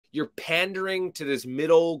You're pandering to this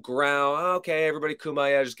middle ground. Okay, everybody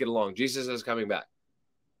kumbaya, just get along. Jesus is coming back.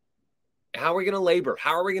 How are we going to labor?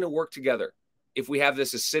 How are we going to work together if we have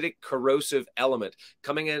this acidic, corrosive element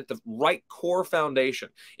coming in at the right core foundation?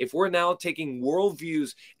 If we're now taking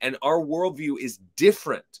worldviews and our worldview is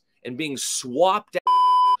different and being swapped out.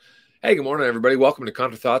 Hey, good morning, everybody. Welcome to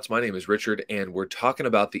Contra Thoughts. My name is Richard, and we're talking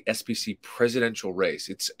about the SBC presidential race.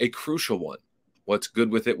 It's a crucial one. What's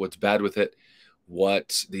good with it? What's bad with it?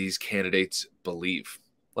 What these candidates believe.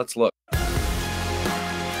 Let's look. All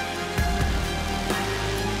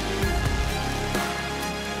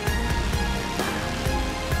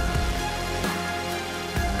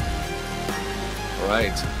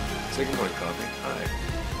right. Say good morning, Coffee. Hi.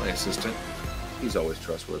 My assistant. He's always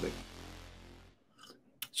trustworthy.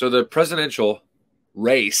 So the presidential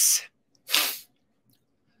race,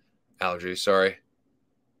 allergies, sorry,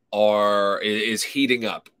 is heating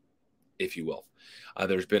up, if you will.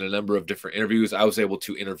 There's been a number of different interviews. I was able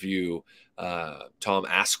to interview Tom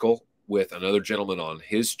Ascol with another gentleman on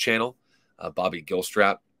his channel, Bobby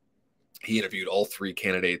Gilstrap. He interviewed all three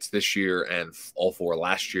candidates this year and all four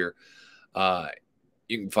last year.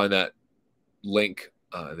 You can find that link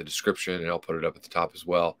in the description, and I'll put it up at the top as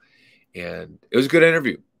well. And it was a good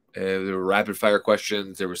interview. There were rapid fire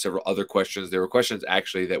questions. There were several other questions. There were questions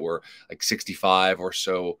actually that were like 65 or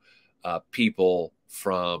so people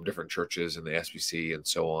from different churches in the SBC and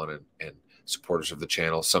so on, and supporters of the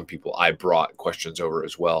channel. Some people I brought questions over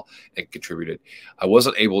as well and contributed. I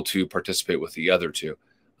wasn't able to participate with the other two,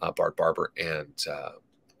 Bart Barber and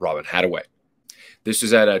Robin Hadaway. This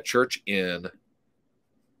is at a church in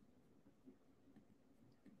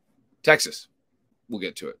Texas. We'll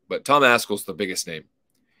get to it. But Tom Ascol's the biggest name.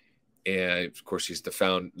 And of course, he's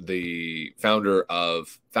the founder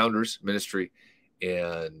of Founders Ministry,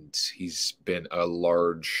 and he's been a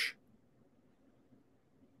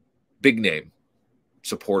big name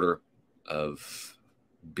supporter of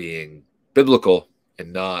being biblical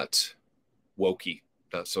and not wokey,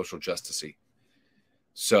 not social justice-y.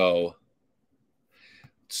 So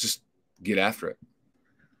let's just get after it.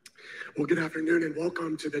 Well, good afternoon and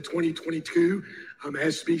welcome to the 2022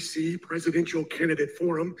 SBC Presidential Candidate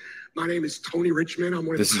Forum. My name is Tony Richmond. I'm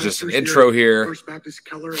one of This the is just an pastors intro at here. First Baptist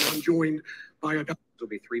Keller, and I'm joined by a... It'll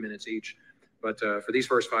be 3 minutes each. But for these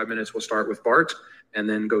first 5 minutes, we'll start with Bart and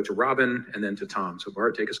then go to Robin and then to Tom. So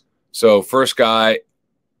Bart, take us. So first guy,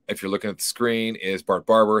 if you're looking at the screen, is Bart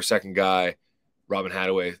Barber. Second guy, Robin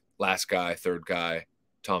Hadaway. Last guy, third guy,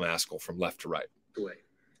 Tom Ascol, from left to right. Away.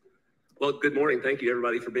 Well, good morning. Thank you,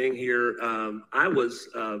 everybody, for being here. I was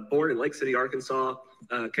born in Lake City, Arkansas,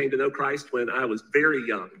 came to know Christ when I was very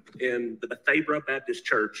young in the Bethesda Baptist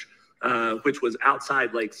Church, which was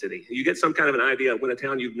outside Lake City. You get some kind of an idea of when a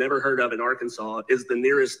town you've never heard of in Arkansas is the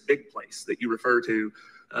nearest big place that you refer to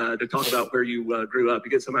talk about where you grew up.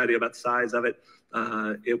 You get some idea about the size of it.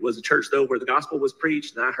 It was a church, though, where the gospel was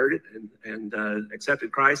preached, and I heard it and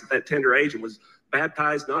accepted Christ at that tender age and was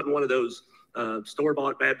baptized, not in one of those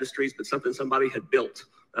store-bought baptistries, but something somebody had built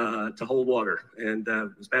to hold water, and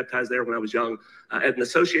was baptized there when I was young at an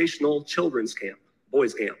associational children's camp,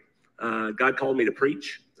 boys camp. God called me to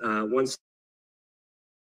preach. Once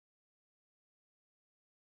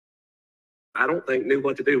I don't think knew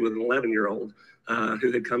what to do with an 11-year-old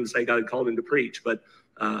who had come to say God had called him to preach, but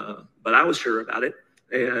I was sure about it,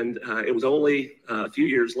 and it was only a few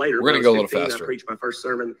years later. We're going to go a little faster. I preached my first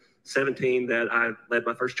sermon. 17 that I led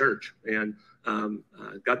my first church, and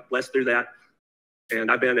got blessed through that.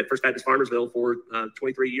 And I've been at First Baptist Farmersville for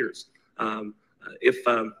 23 years.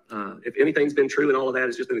 If anything's been true in all of that,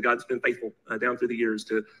 it's just been that God's been faithful down through the years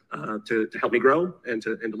to help me grow and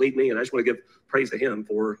to lead me. And I just want to give praise to Him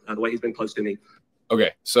for the way He's been close to me.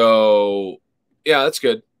 Okay, so yeah, that's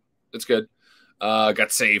good. That's good.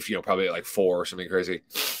 Got saved, probably at like 4 or something crazy.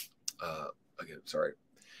 Again, sorry.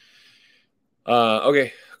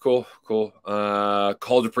 Okay, cool.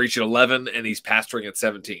 Called to preach at 11, and he's pastoring at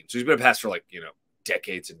 17. So he's been a pastor like,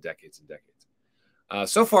 decades and decades and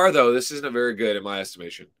decades. So far, though, this isn't a very good, in my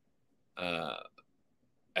estimation.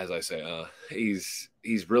 As I say, he's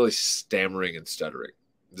really stammering and stuttering.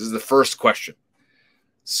 This is the first question.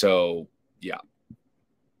 So, yeah.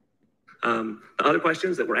 The other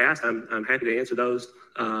questions that were asked, I'm happy to answer those.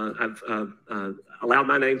 I've allowed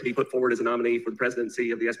my name to be put forward as a nominee for the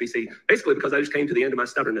presidency of the SBC, basically because I just came to the end of my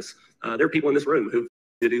stubbornness. There are people in this room who've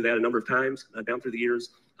to do that a number of times down through the years.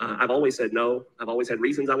 I've always said no. I've always had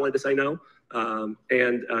reasons I wanted to say no.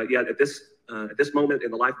 Yet at this moment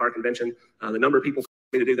in the life of our convention, the number of people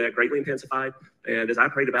me to do that greatly intensified. And as I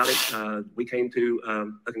prayed about it, we came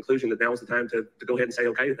to a conclusion that now was the time to go ahead and say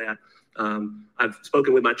okay to that. I've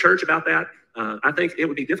spoken with my church about that. I think it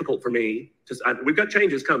would be difficult for me we've got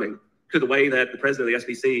changes coming to the way that the president of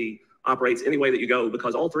the SBC operates any way that you go,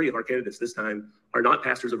 because all three of our candidates this time are not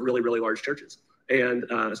pastors of really, really large churches. And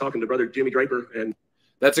I was talking to Brother Jimmy Draper, and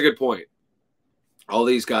that's a good point. All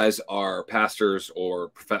these guys are pastors,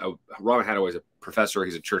 or Robin Hadaway is a professor.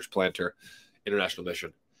 He's a church planter, international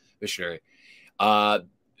missionary.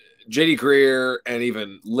 J.D. Greer and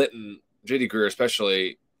even Litton, J.D. Greer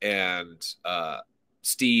especially, and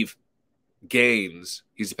Steve Gaines,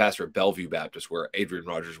 he's the pastor of Bellevue Baptist, where Adrian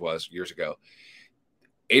Rogers was years ago.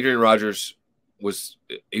 Adrian Rogers was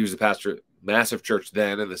the pastor, massive church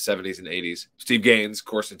then in the 70s and 80s. Steve Gaines, of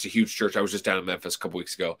course, it's a huge church. I was just down in Memphis a couple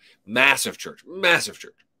weeks ago. Massive church,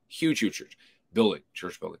 huge church, church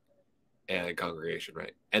building, and congregation,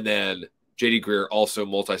 right? And then J.D. Greer, also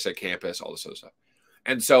multi-site campus, all this other stuff.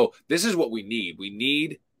 And so this is what we need. We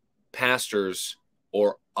need pastors,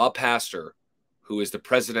 or a pastor who is the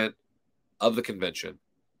president of the convention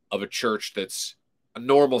of a church that's a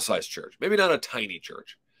normal sized church, maybe not a tiny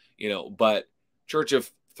church, but church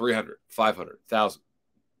of 300, 500, 1,000.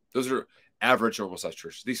 Those are average normal sized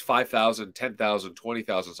churches. These 5,000, 10,000,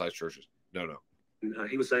 20,000 sized churches. No.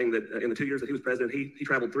 He was saying that in the 2 years that he was president, he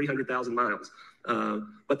traveled 300,000 miles.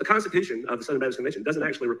 But the Constitution of the Southern Baptist Convention doesn't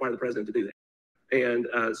actually require the president to do that.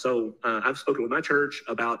 And so I've spoken with my church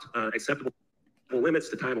about acceptable limits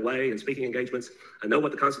to time away and speaking engagements. I know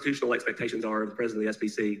what the constitutional expectations are of the president of the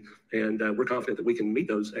SBC, and we're confident that we can meet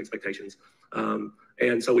those expectations.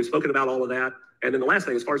 And so we've spoken about all of that. And then the last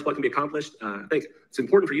thing, as far as what can be accomplished, I think it's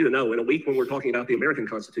important for you to know in a week when we're talking about the American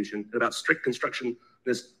Constitution and about strict construction,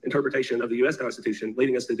 this interpretation of the U.S. Constitution,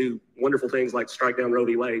 leading us to do wonderful things like strike down Roe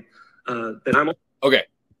v. Wade, that I'm... Okay.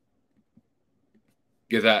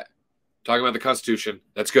 Get that. Talking about the Constitution.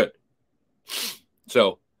 That's good.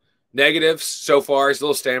 So, negatives so far, he's a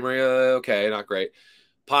little stammery. Okay, not great.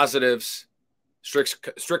 Positives,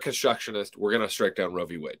 strict constructionist. We're going to strike down Roe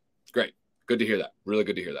v. Wade. Great. Good to hear that. Really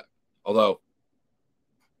good to hear that. Although,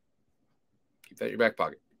 keep that in your back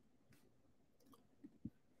pocket.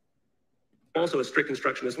 Also a strict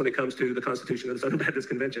constructionist when it comes to the Constitution of the Southern Baptist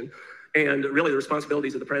Convention. And really the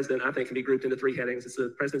responsibilities of the president, I think, can be grouped into three headings. It's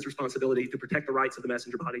the president's responsibility to protect the rights of the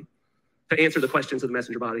messenger body, to answer the questions of the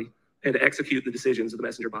messenger body, and to execute the decisions of the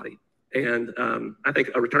messenger body. And I think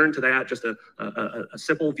a return to that, just a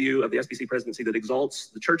simple view of the SBC presidency that exalts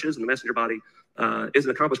the churches and the messenger body is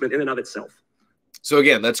an accomplishment in and of itself. So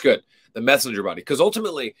again, that's good. The messenger body. Because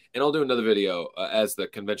ultimately, and I'll do another video as the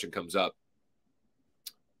convention comes up.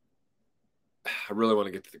 I really want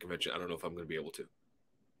to get to the convention. I don't know if I'm going to be able to.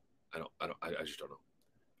 I just don't know.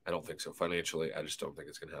 I don't think so. Financially, I just don't think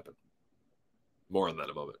it's going to happen. More on that in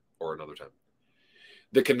a moment or another time.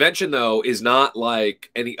 The convention, though, is not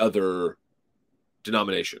like any other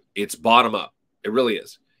denomination. It's bottom up. It really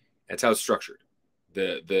is. That's how it's structured.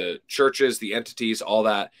 The churches, the entities, all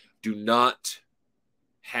that do not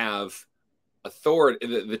have authority.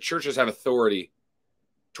 The churches have authority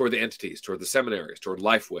toward the entities, toward the seminaries, toward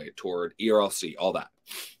Lifeway, toward ERLC, all that.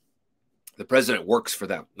 The president works for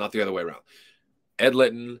them, not the other way around. Ed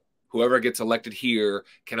Litton, whoever gets elected here,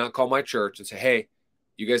 cannot call my church and say, hey,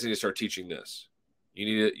 you guys need to start teaching this.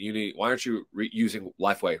 Why aren't you using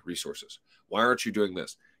Lifeway resources? Why aren't you doing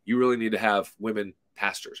this? You really need to have women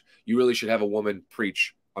pastors. You really should have a woman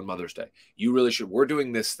preach on Mother's Day. You really should. We're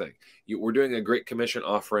doing this thing. We're doing a Great Commission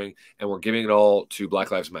offering, and we're giving it all to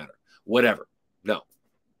Black Lives Matter. Whatever. No.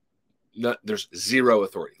 There's zero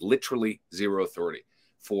authority, literally zero authority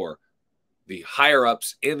for the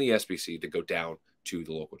higher-ups in the SBC to go down to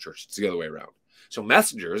the local church. It's the other way around. So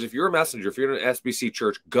messengers, if you're a messenger, if you're in an SBC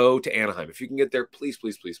church, go to Anaheim. If you can get there, please,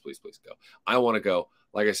 please, please, please, please go. I want to go.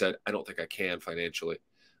 Like I said, I don't think I can financially.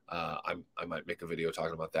 I might make a video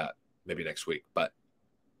talking about that maybe next week, but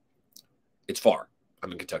it's far.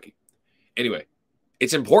 I'm in Kentucky. Anyway,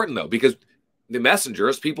 it's important, though, because the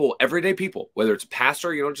messengers, people, everyday people, whether it's a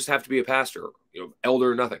pastor, you don't just have to be a pastor,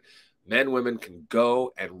 elder or nothing. Men, women can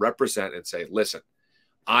go and represent and say, listen,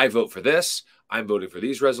 I vote for this. I'm voting for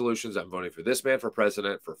these resolutions. I'm voting for this man for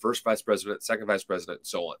president, for first vice president, second vice president, and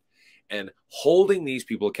so on. And holding these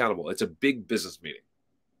people accountable. It's a big business meeting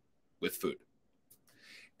with food.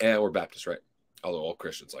 And we're Baptists, right? Although all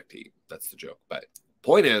Christians like to eat. That's the joke. But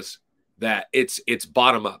point is that it's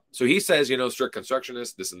bottom up. So he says, strict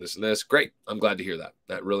constructionist, this and this and this. Great. I'm glad to hear that.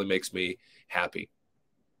 That really makes me happy.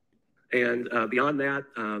 And beyond that,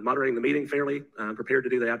 moderating the meeting fairly, prepared to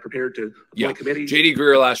do that, prepared to appoint committees. J.D.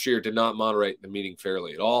 Greer last year did not moderate the meeting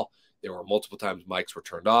fairly at all. There were multiple times mics were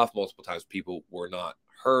turned off, multiple times people were not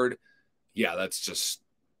heard. Yeah, that's just...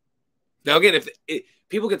 Now, again, if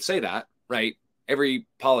people could say that, right? Every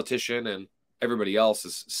politician and everybody else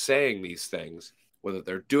is saying these things. Whether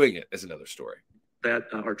they're doing it is another story. That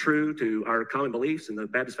are true to our common beliefs and the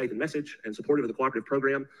Baptist faith and message, and supportive of the cooperative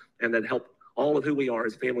program, and that help all of who we are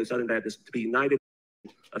as a family of Southern Baptists to be united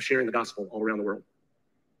of sharing the gospel all around the world.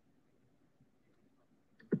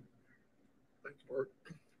 Thanks, Bart.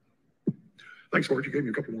 Thanks, Bart. You gave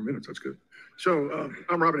me a couple more minutes. That's good. So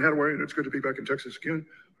I'm Robin Hadaway, and it's good to be back in Texas again.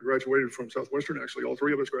 I graduated from Southwestern. Actually, all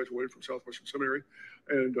three of us graduated from Southwestern Seminary.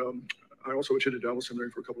 And I also attended Dallas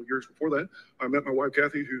Seminary for a couple of years before that. I met my wife,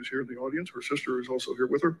 Kathy, who's here in the audience. Her sister is also here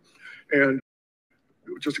with her. And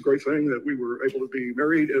it was just a great thing that we were able to be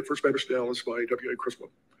married at First Baptist Dallas by W.A. Crispo.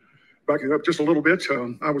 Backing up just a little bit,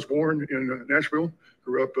 I was born in Nashville,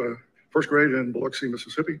 grew up first grade in Biloxi,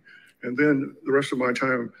 Mississippi. And then the rest of my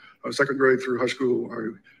time, second grade through high school, I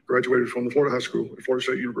graduated from the Florida High School at Florida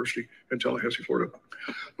State University in Tallahassee, Florida.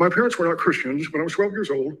 My parents were not Christians. When I was 12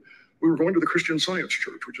 years old, we were going to the Christian Science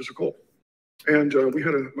Church, which is a cult. And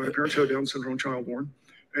my parents had a Down syndrome child born,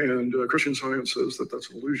 and Christian Science says that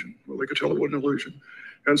that's an illusion. Well, they could tell it wasn't an illusion.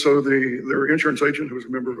 And so their insurance agent, who was a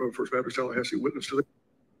member of First Baptist Tallahassee, witnessed to it.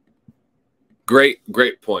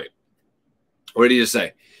 Great point. What did you just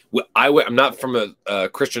say? I'm not from a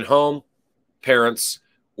Christian home. Parents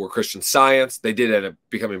were Christian Science. They did end up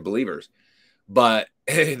becoming believers. But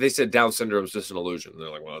they said Down syndrome is just an illusion. And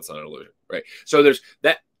they're like, well, it's not an illusion, right? So there's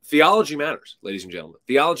that. Theology matters, ladies and gentlemen.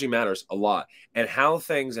 Theology matters a lot. And how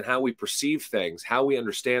things and how we perceive things, how we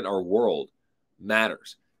understand our world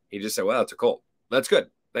matters. He just said, well, that's a cult. That's good.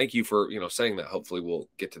 Thank you for, saying that. Hopefully we'll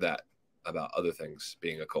get to that about other things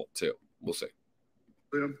being a cult too. We'll see.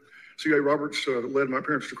 C.A. Roberts led my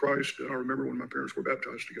parents to Christ. And I remember when my parents were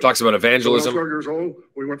baptized together. Talks about evangelism. So when I was 12 years old,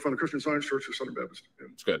 we went from the Christian Science Church to Southern Baptist.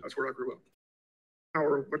 That's good. That's where I grew up.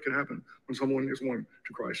 What can happen when someone is won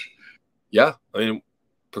to Christ? Yeah. I mean,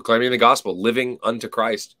 proclaiming the gospel, living unto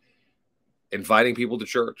Christ, inviting people to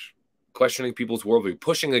church, questioning people's worldview,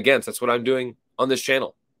 pushing against. That's what I'm doing on this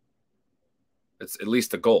channel. It's at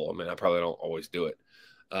least the goal. I mean, I probably don't always do it.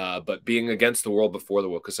 But being against the world before the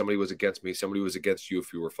world, because somebody was against me, somebody was against you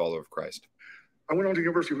if you were a follower of Christ. I went on to the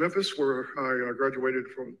University of Memphis, where I graduated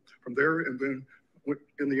from there, and then went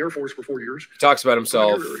in the Air Force for 4 years. He talks about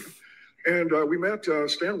himself. And we met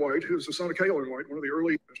Stan White, who's the son of Kayla and White, one of the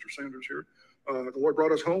early Mr. Sanders here. The Lord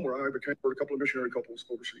brought us home, where I became a couple of missionary couples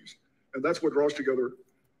overseas. And that's what draws together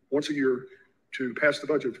once a year to pass the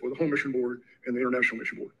budget for the Home Mission Board and the International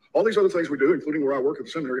Mission Board. All these other things we do, including where I work at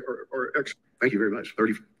the seminary, are excellent. Thank you very much.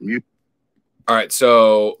 30 mute. All right,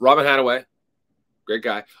 so Robin Hadaway, great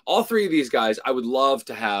guy. All three of these guys, I would love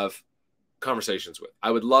to have conversations with.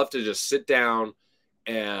 I would love to just sit down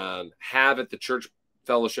and have at the church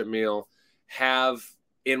fellowship meal, have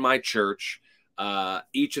in my church.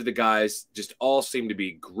 Each of the guys just all seem to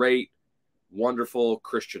be great, wonderful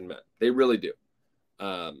Christian men. They really do.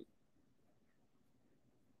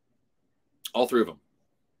 All three of them.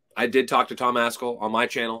 I did talk to Tom Ascol on my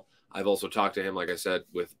channel. I've also talked to him, like I said,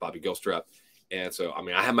 with Bobby Gilstrap. And so, I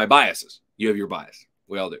mean, I have my biases. You have your bias.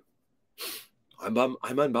 We all do. I'm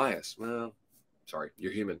unbiased. Well, sorry,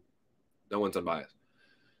 you're human. No one's unbiased.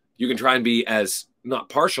 You can try and be as not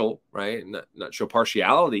partial, right? Not show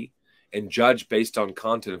partiality and judge based on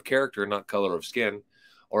content of character, not color of skin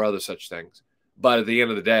or other such things. But at the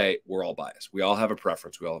end of the day, we're all biased. We all have a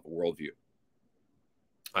preference. We all have a worldview.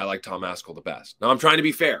 I like Tom Ascol the best. Now, I'm trying to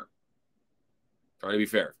be fair. Trying to be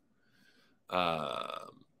fair.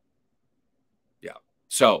 Yeah.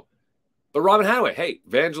 So, but Robin Hadaway, hey,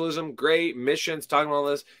 evangelism, great, missions, talking about all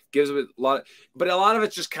this, gives a lot, but a lot of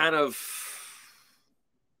it's just kind of,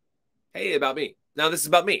 hey, about me. Now, this is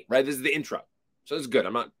about me, right? This is the intro. So it's good.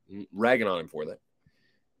 I'm not ragging on him for that.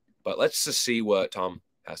 But let's just see what Tom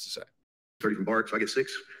has to say. 30 from Bart, so I get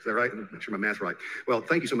 6. Is that right? I'm not sure my math's right. Well,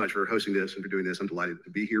 thank you so much for hosting this and for doing this. I'm delighted to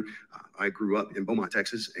be here. I grew up in Beaumont,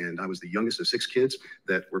 Texas, and I was the youngest of 6 kids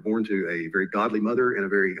that were born to a very godly mother and a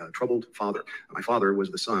very troubled father. My father was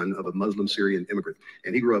the son of a Muslim Syrian immigrant,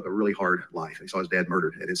 and he grew up a really hard life. He saw his dad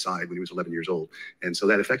murdered at his side when he was 11 years old, and so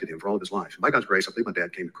that affected him for all of his life. By God's grace, I believe my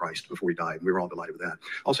dad came to Christ before he died, and we were all delighted with that.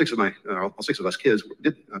 All six of us kids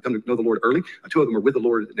did come to know the Lord early. 2 of them are with the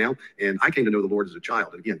Lord now, and I came to know the Lord as a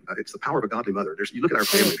child. And again, it's the power of a godly mother. You look at our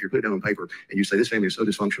family, if you put it down on paper and you say this family is so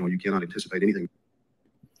dysfunctional, you cannot anticipate anything.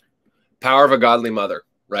 Power of a godly mother,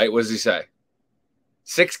 right? What does he say?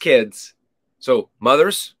 6 kids. So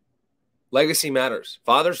mothers, legacy matters.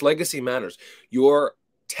 Fathers, legacy matters. Your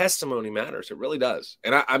testimony matters. It really does.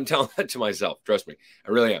 And I'm telling that to myself. Trust me.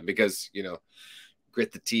 I really am. Because,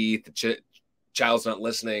 grit the teeth, the child's not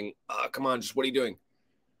listening. Come on, just what are you doing?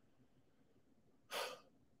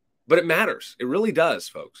 But it matters. It really does,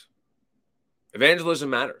 folks. Evangelism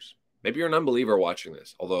matters. Maybe you're an unbeliever watching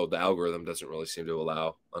this, although the algorithm doesn't really seem to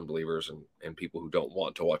allow unbelievers and people who don't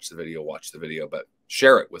want to watch the video, but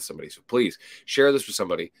share it with somebody. So please share this with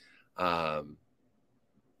somebody.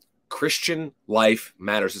 Christian life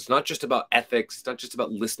matters. It's not just about ethics. It's not just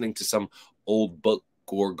about listening to some old book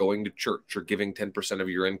or going to church or giving 10% of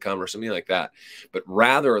your income or something like that, but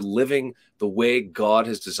rather living the way God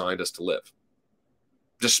has designed us to live.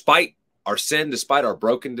 Despite our sin, despite our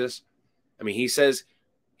brokenness. I mean, he says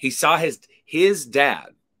he saw his dad,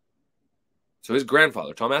 so his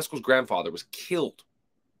grandfather, Tom Ascol's grandfather, was killed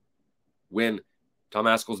when Tom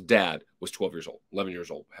Ascol's dad was 12 years old, 11 years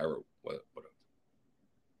old, however, whatever.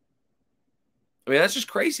 I mean, that's just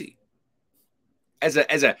crazy. As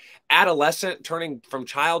a adolescent turning from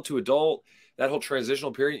child to adult, that whole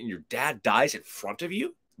transitional period, and your dad dies in front of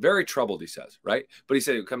you. Very troubled, he says, right? But he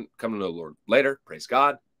said he'll come to know the Lord later, praise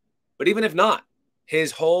God. But even if not,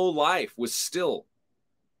 his whole life was still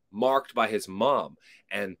marked by his mom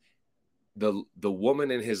and the woman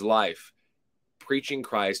in his life preaching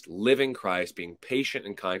Christ, living Christ, being patient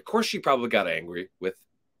and kind. Of course, she probably got angry with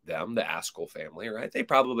them, the Ascol family, right? They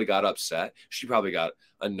probably got upset. She probably got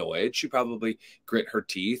annoyed. She probably grit her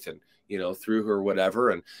teeth and, threw her whatever.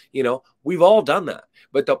 And, we've all done that.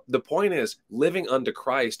 But the point is living unto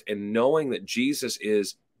Christ and knowing that Jesus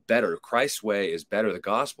is better. Christ's way is better. The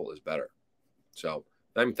gospel is better. So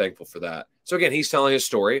I'm thankful for that. So again, he's telling his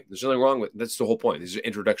story. There's nothing wrong with that's the whole point. These are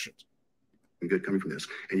introductions. Good coming from this.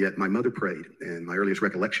 And yet my mother prayed, and my earliest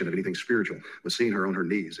recollection of anything spiritual was seeing her on her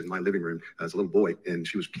knees in my living room as a little boy, and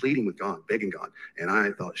she was pleading with God, begging God. And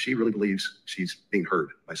I thought, she really believes she's being heard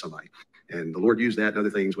by somebody. And the Lord used that and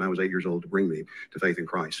other things when I was 8 years old to bring me to faith in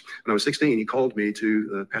Christ. When I was 16, he called me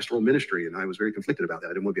to pastoral ministry, and I was very conflicted about that.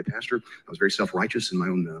 I didn't want to be a pastor. I was very self-righteous in my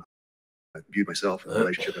own I viewed myself in a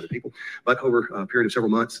relationship with other people. But over a period of several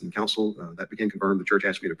months in council, that became confirmed. The church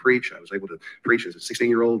asked me to preach. I was able to preach as a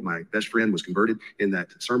 16-year-old. My best friend was converted in that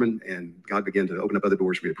sermon, and God began to open up other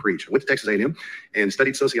doors for me to preach. I went to Texas A&M and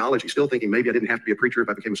studied sociology, still thinking maybe I didn't have to be a preacher. If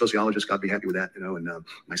I became a sociologist, God would be happy with that. And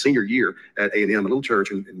my senior year at A&M, a little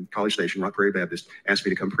church in College Station, Rock Prairie Baptist, asked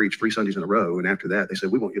me to come preach 3 Sundays in a row. And after that, they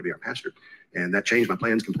said, we want you to be our pastor. And that changed my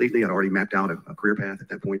plans completely. I'd already mapped out a career path at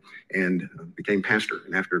that point and became pastor.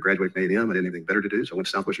 And after graduating from A&M, I didn't have anything better to do. So I went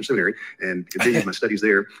to Southwestern Seminary and continued my studies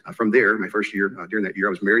there. From there, my first year, during that year, I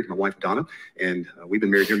was married to my wife, Donna, and we've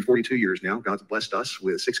been married nearly 42 years now. God's blessed us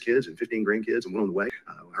with 6 kids and 15 grandkids and one on the way.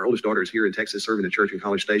 Our oldest daughter is here in Texas serving the church in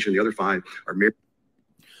College Station. The other 5 are married.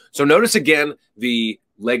 So notice again the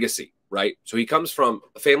legacy, right? So he comes from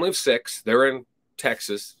a family of 6. They're in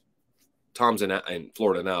Texas. Tom's in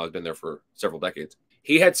Florida now. Has been there for several decades.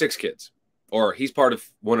 He had 6 kids, or he's part of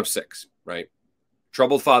one of 6, right?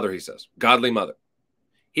 Troubled father, he says. Godly mother.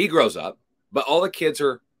 He grows up, but all the kids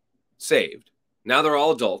are saved. Now they're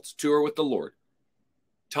all adults. 2 are with the Lord.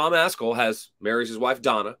 Tom Ascol marries his wife,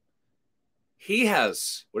 Donna. He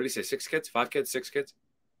has, what did he say, 6 kids? 5 kids? 6 kids?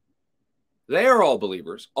 They are all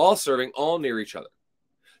believers, all serving, all near each other.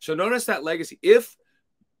 So notice that legacy. If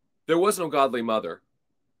there was no godly mother,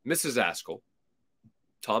 Mrs. Ascol,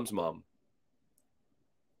 Tom's mom,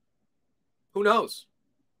 who knows,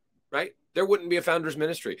 right? There wouldn't be a founder's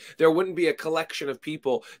ministry. There wouldn't be a collection of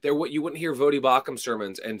people. You wouldn't hear Vodi Bakum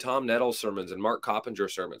sermons and Tom Nettles sermons and Mark Coppinger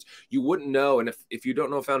sermons. You wouldn't know. And if you don't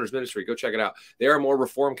know founder's ministry, go check it out. They are more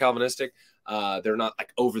Reformed Calvinistic. They're not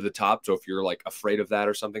like over the top. So if you're like afraid of that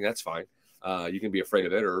or something, that's fine. You can be afraid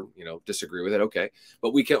of it or, disagree with it. Okay.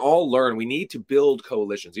 But we can all learn. We need to build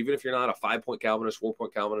coalitions, even if you're not a 5-point Calvinist,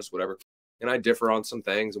 4-point Calvinist, whatever. And I differ on some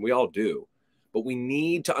things, and we all do. But we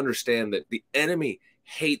need to understand that the enemy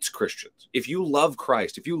hates Christians. If you love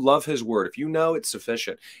Christ, if you love his word, if you know it's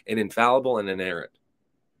sufficient and infallible and inerrant,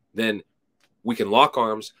 then we can lock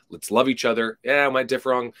arms. Let's love each other. Yeah, I might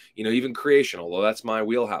differ on, even creation, although that's my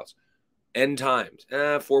wheelhouse. End times,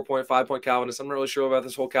 4-point, 5-point Calvinist. I'm not really sure about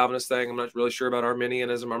this whole Calvinist thing. I'm not really sure about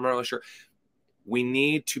Arminianism. I'm not really sure. We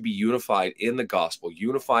need to be unified in the gospel,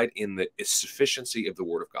 unified in the sufficiency of the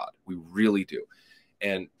word of God. We really do.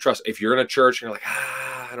 And trust, if you're in a church and you're like,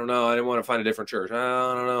 I don't know, I didn't want to find a different church.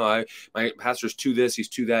 I don't know. My pastor's to this, he's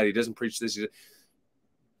to that. He doesn't preach this.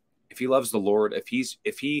 If he loves the Lord, if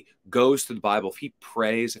he goes through the Bible, if he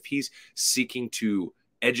prays, if he's seeking to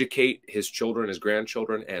educate his children, his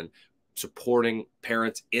grandchildren, and supporting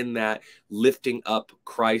parents in that, lifting up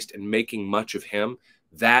Christ and making much of him,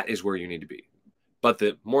 that is where you need to be. But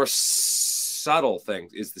the more subtle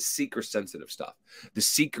things is the seeker sensitive stuff, the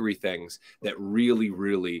seekery things that really,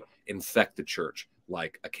 really infect the church.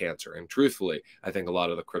 like a cancer. And truthfully, I think a lot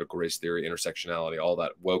of the critical race theory, intersectionality, all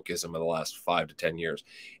that wokeism of the last 5 to 10 years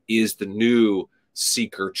is the new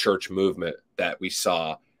seeker church movement that we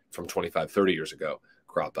saw from 25, 30 years ago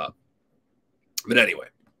crop up. But anyway.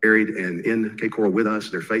 Married and in Cape Coral with us.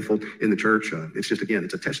 They're faithful in the church. It's just, again,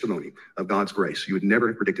 it's a testimony of God's grace. You would never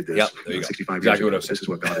have predicted this 65 years ago. This is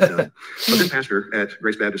what God has done. I've been pastor at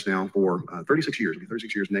Grace Baptist now for 36 years. It'll be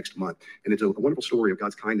 36 years next month. And it's a wonderful story of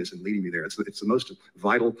God's kindness in leading me there. It's the most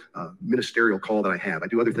vital ministerial call that I have. I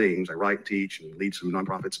do other things. I write, teach, and lead some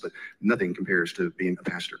nonprofits, but nothing compares to being a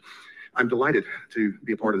pastor. I'm delighted to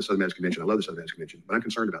be a part of the Southern Baptist Convention. I love the Southern Baptist Convention, but I'm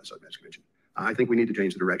concerned about the Southern Baptist Convention. I think we need to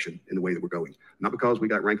change the direction in the way that we're going. Not because we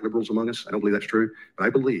got rank liberals among us. I don't believe that's true. But I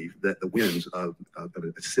believe that the winds of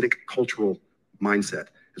an acidic cultural mindset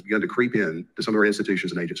has begun to creep in to some of our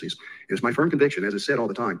institutions and agencies. It's my firm conviction, as I said all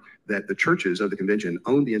the time, that the churches of the convention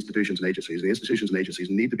own the institutions and agencies. The institutions and agencies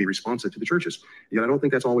need to be responsive to the churches. Yet I don't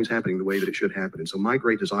think that's always happening the way that it should happen. And so my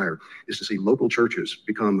great desire is to see local churches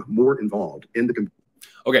become more involved in the convention.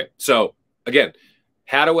 Okay, so again,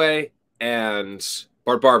 Hadaway and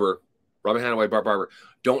Bart Barber, Robin Hadaway, Bart Barber,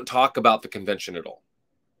 don't talk about the convention at all.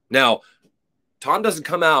 Now, Tom doesn't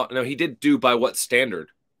come out. Now, he did do By What Standard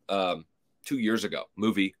 2 years ago,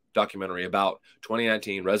 movie documentary about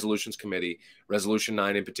 2019 Resolutions Committee, Resolution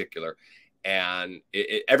 9 in particular. And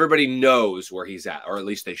everybody knows where he's at, or at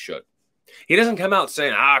least they should. He doesn't come out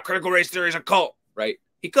saying, critical race theory is a cult, right?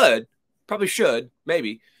 He could, probably should,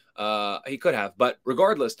 maybe. He could have. But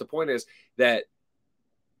regardless, the point is that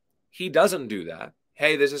he doesn't do that.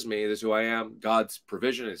 Hey, this is me. This is who I am. God's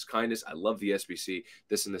provision, His kindness. I love the SBC,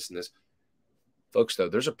 this and this and this. Folks, though,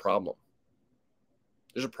 there's a problem.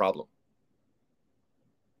 There's a problem.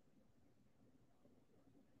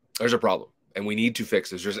 There's a problem. And we need to fix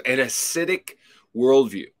this. There's an acidic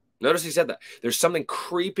worldview. Notice he said that. There's something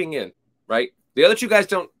creeping in, right? The other two guys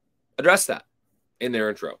don't address that in their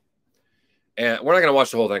intro. And we're not going to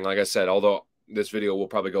watch the whole thing, like I said, although this video will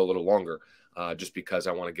probably go a little longer just because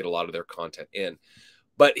I want to get a lot of their content in.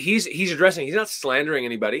 But he's addressing, he's not slandering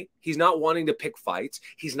anybody. He's not wanting to pick fights.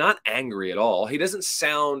 He's not angry at all. He doesn't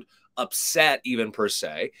sound upset even per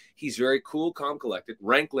se. He's very cool, calm, collected.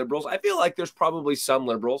 Rank liberals. I feel like there's probably some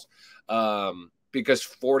liberals because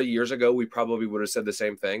 40 years ago, we probably would have said the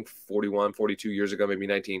same thing. 41, 42 years ago, maybe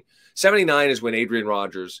 1979 is when Adrian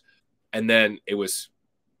Rogers, and then it was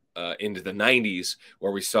into the 90s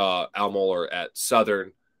where we saw Al Mohler at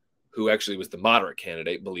Southern, who actually was the moderate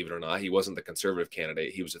candidate, believe it or not. He wasn't the conservative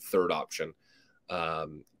candidate. He was a third option.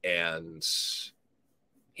 And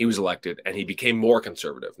he was elected, and he became more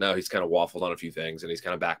conservative. Now he's kind of waffled on a few things, and he's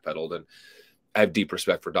kind of backpedaled. And I have deep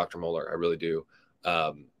respect for Dr. Mohler. I really do.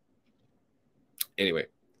 Anyway,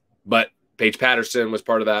 but Paige Patterson was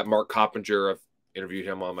part of that. Mark Coppinger, I've interviewed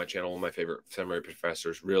him on my channel, one of my favorite seminary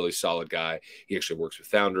professors, really solid guy. He actually works with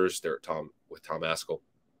founders there at with Tom Ascol.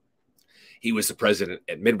 He was the president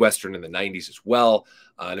at Midwestern in the 90s as well,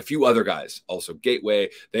 and a few other guys, also Gateway.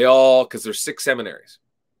 They all, because there's 6 seminaries.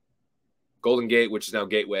 Golden Gate, which is now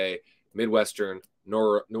Gateway, Midwestern,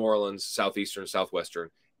 New Orleans, Southeastern, Southwestern,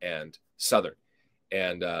 and Southern.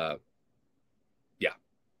 And yeah.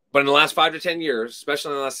 But in the last 5 to 10 years,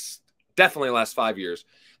 especially in the definitely the last 5 years,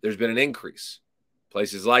 there's been an increase.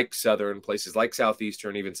 Places like Southern, places like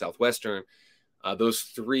Southeastern, even Southwestern, those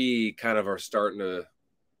 3 kind of are starting to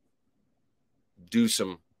do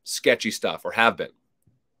some sketchy stuff, or have been.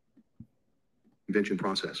 Convention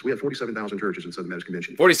process. We have 47,000 churches in Southern Baptist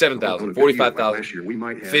Convention. 47,000, 45,000. Last year, we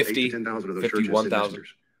might have 50, 8,000 to 10,000 of those 51,000.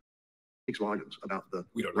 Speaks volumes about the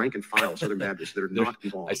rank and file Southern Baptists that are not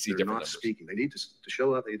involved. I see they're different not numbers. speaking. They need to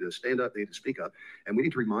show up. They need to stand up. They need to speak up. And we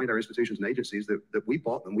need to remind our institutions and agencies that we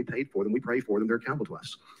bought them, we paid for them, we pray for them. They're accountable to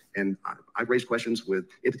us. And I've raised questions with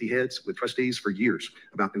entity heads, with trustees for years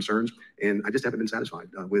about concerns, and I just haven't been satisfied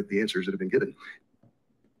with the answers that have been given.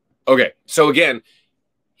 Okay, so again,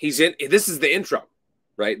 he's in. This is the intro,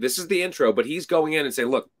 right? This is the intro, but he's going in and saying,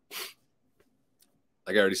 "Look,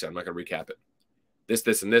 like I already said, I'm not going to recap it.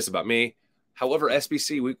 This, and this about me. However,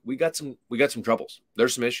 SBC, we got some troubles.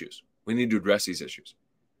 There's some issues. We need to address these issues."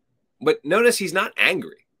 But notice he's not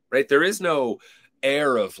angry, right? There is no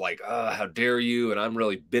air of like, how dare you? And I'm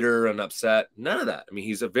really bitter and upset. None of that. I mean,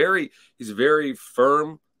 he's a very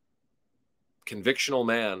firm, convictional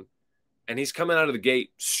man. And he's coming out of the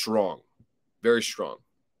gate strong, very strong.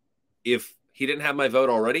 If he didn't have my vote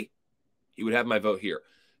already, he would have my vote here.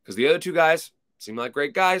 Because the other 2 guys seem like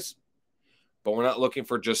great guys, but we're not looking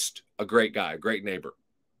for just a great guy, a great neighbor,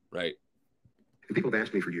 right? And people have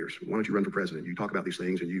asked me for years, why don't you run for president? You talk about these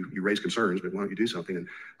things and you raise concerns, but why don't you do something? And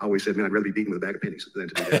I always said, man, I'd rather be beaten with a bag of pennies than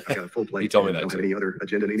to do that. I got a full plate. He told me that I don't too. have any other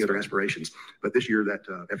agenda, any other aspirations. But this year, that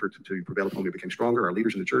effort to prevail upon me became stronger. Our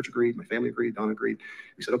leaders in the church agreed. My family agreed. Don agreed.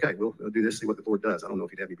 We said, okay, we'll do this, see what the Lord does. I don't know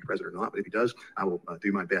if he'd have me be president or not, but if he does, I will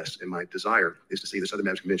do my best. And my desire is to see the Southern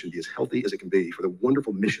Baptist Convention be as healthy as it can be for the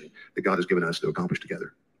wonderful mission that God has given us to accomplish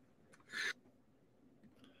together.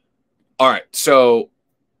 All right, so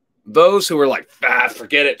those who are like,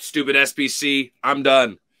 forget it, stupid SBC, I'm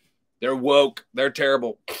done. They're woke. They're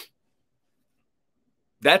terrible.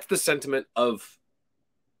 That's the sentiment of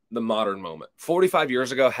the modern moment. 45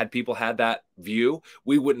 years ago, had people had that view,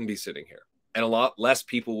 we wouldn't be sitting here. And a lot less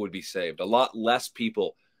people would be saved. A lot less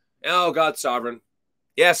people, oh, God's sovereign.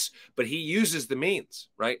 Yes, but he uses the means,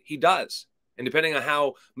 right? He does. And depending on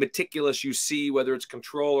how meticulous you see, whether it's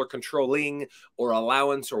control or controlling or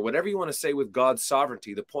allowance or whatever you want to say with God's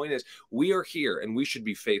sovereignty, the point is we are here and we should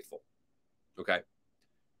be faithful. Okay.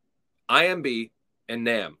 IMB and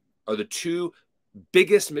NAMB are the two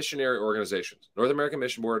biggest missionary organizations, North American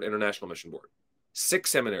Mission Board, International Mission Board,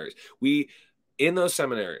 6 seminaries. In those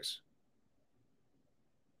seminaries,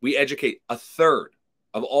 we educate 1/3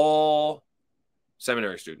 of all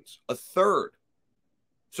seminary students, 1/3.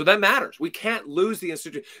 So that matters. We can't lose the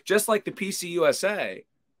institute. Just like the PCUSA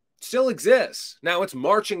still exists. Now it's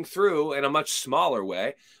marching through in a much smaller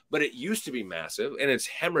way, but it used to be massive and it's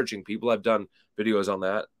hemorrhaging people. I've done videos on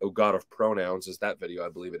that. Oh, God of Pronouns is that video. I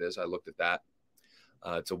believe it is. I looked at that.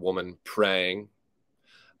 It's a woman praying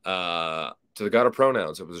to the God of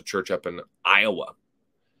Pronouns. It was a church up in Iowa.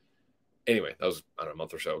 Anyway, that was, I don't know, a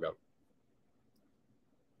month or so ago.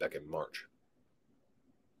 Back in March.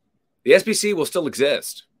 The SBC will still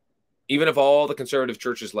exist, even if all the conservative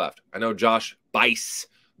churches left. I know Josh Bice,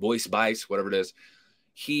 Voice Bice, whatever it is,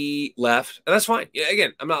 he left, and that's fine. Yeah,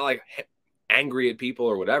 again, I'm not like angry at people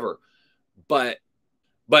or whatever, but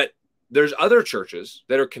there's other churches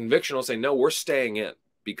that are convictional saying, no, we're staying in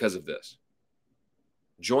because of this.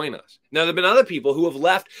 Join us. Now, there have been other people who have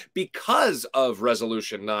left because of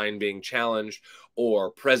Resolution 9 being challenged or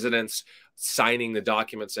presidents signing the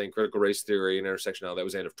document saying critical race theory and intersectionality. That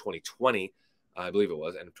was the end of 2020. I believe it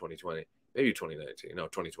was end of 2020, maybe 2019. No,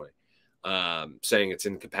 2020. Saying it's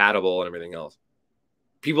incompatible and everything else.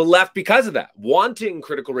 People left because of that, wanting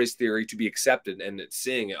critical race theory to be accepted and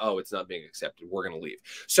seeing, oh, it's not being accepted. We're going to leave.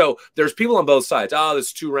 So there's people on both sides. Oh,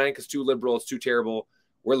 it's too rank. It's too liberal. It's too terrible.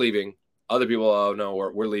 We're leaving. Other people, oh, no,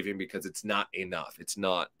 we're leaving because it's not enough. It's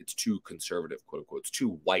too conservative, quote unquote. It's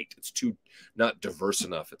too white. It's too not diverse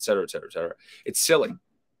enough, et cetera, et cetera, et cetera. It's silly.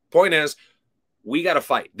 Point is, we got to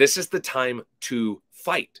fight. This is the time to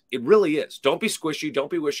fight. It really is. Don't be squishy. Don't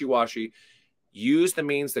be wishy-washy. Use the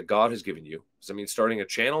means that God has given you. Does that mean starting a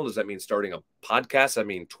channel? Does that mean starting a podcast? Does that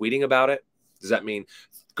mean tweeting about it? Does that mean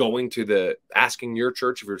going to asking your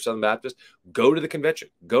church if you're Southern Baptist? Go to the convention.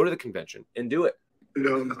 Go to the convention and do it.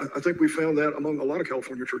 I think we found that among a lot of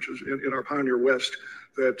California churches in our Pioneer West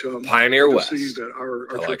that Pioneer West. See that our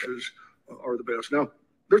churches are the best. Now,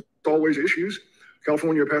 there's always issues.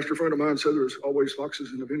 California pastor friend of mine said there's always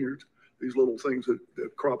foxes in the vineyards, these little things that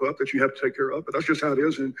crop up that you have to take care of. But that's just how it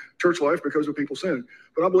is in church life because of people's sin.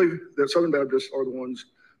 But I believe that Southern Baptists are the ones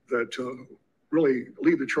that really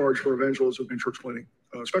lead the charge for evangelism and church planting,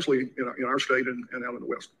 especially in our state and out in the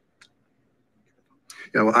West.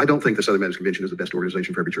 Yeah, well, I don't think the Southern Baptist Convention is the best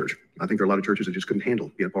organization for every church. I think there are a lot of churches that just couldn't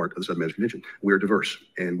handle being a part of the Southern Baptist Convention. We're diverse,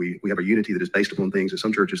 and we have a unity that is based upon things that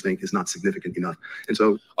some churches think is not significant enough. And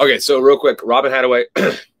so, okay, so real quick, Robin Hadaway.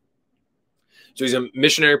 So he's a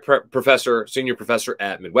missionary professor, senior professor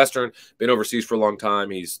at Midwestern, been overseas for a long time.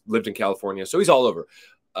 He's lived in California, so he's all over.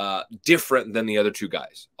 Different than the other two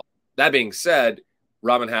guys. That being said,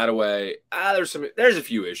 Robin Hadaway, there's a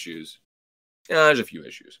few issues. There's a few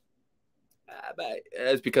issues. But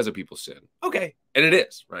it's because of people's sin. Okay. And it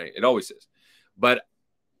is, right? It always is. But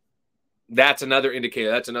that's another indicator.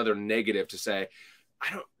 That's another negative to say,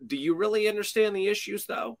 do you really understand the issues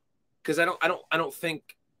though? Because I don't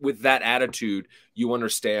think with that attitude, you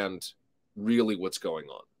understand really what's going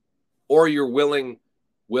on, or you're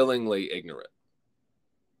willingly ignorant.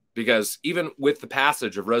 Because even with the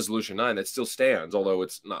passage of Resolution 9, that still stands, although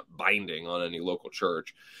it's not binding on any local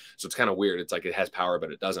church. So it's kind of weird. It's like it has power,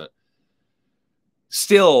 but it doesn't.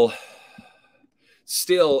 Still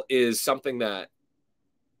is something that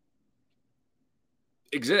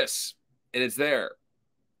exists and it's there,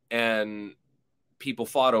 and people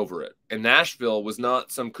fought over it. And Nashville was not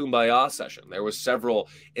some kumbaya session. There was several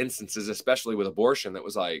instances, especially with abortion, that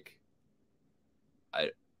was like,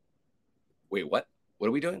 wait, what are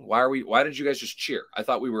we doing? Why did you guys just cheer? I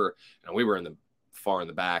thought we were in the far in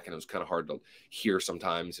the back, and it was kind of hard to hear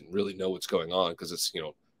sometimes and really know what's going on because it's, you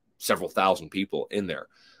know, several thousand people in there,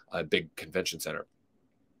 a big convention center.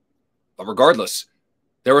 But regardless,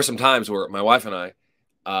 there were some times where my wife and I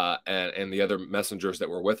and the other messengers that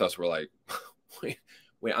were with us were like, wait,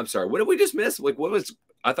 I'm sorry, what did we just miss? Like, what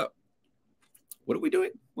are we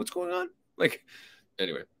doing? What's going on? Like,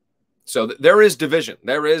 anyway, so there is division.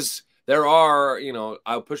 There are, you know,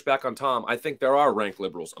 I'll push back on Tom. I think there are rank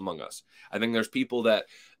liberals among us. I think there's people that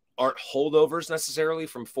aren't holdovers necessarily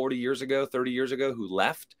from 40 years ago, 30 years ago, who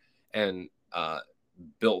left and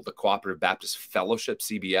built the Cooperative Baptist Fellowship,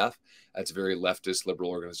 CBF. That's a very leftist liberal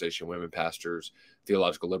organization, women pastors,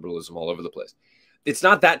 theological liberalism all over the place. It's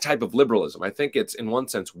not that type of liberalism. I think it's in one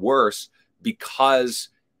sense worse because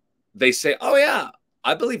they say, oh yeah,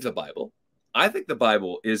 I believe the Bible. I think the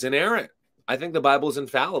Bible is inerrant. I think the Bible is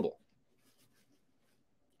infallible.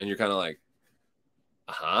 And you're kind of like,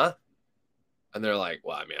 uh-huh. And they're like,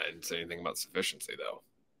 well, I mean, I didn't say anything about sufficiency, though.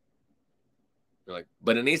 You're like,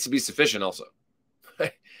 but it needs to be sufficient also.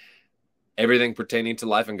 Everything pertaining to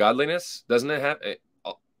life and godliness, doesn't it have?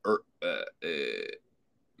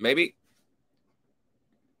 Maybe.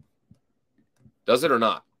 Does it or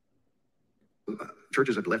not?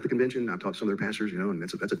 Churches have left the convention. I've talked to some of their pastors, you know, and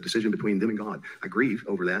that's a decision between them and God. I grieve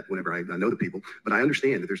over that whenever I know the people, but I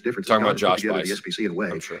understand that there's differences. Talking about Josh Weiss, the SBC in a way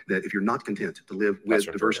that if you're not content to live with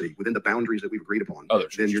diversity within the boundaries that we've agreed upon,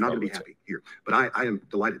 then you're not going to be happy here. But I am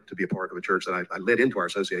delighted to be a part of a church that I led into our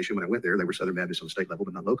association when I went there. They were Southern Baptists on the state level,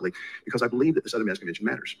 but not locally, because I believe that the Southern Baptist Convention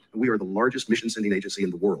matters. We are the largest mission sending agency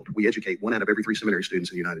in the world. We educate 1 out of every 3 seminary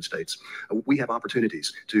students in the United States. We have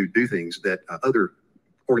opportunities to do things that other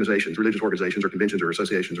organizations, religious organizations or conventions or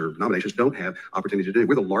associations or denominations don't have opportunity to do.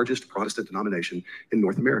 We're the largest Protestant denomination in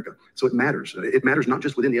North America. So it matters. It matters not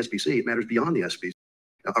just within the SBC, it matters beyond the SBC.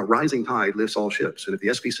 A rising tide lifts all ships. And if the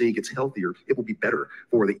SBC gets healthier, it will be better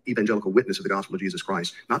for the evangelical witness of the gospel of Jesus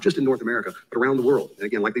Christ, not just in North America, but around the world. And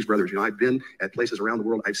again, like these brothers, you know, I've been at places around the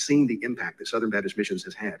world. I've seen the impact that Southern Baptist Missions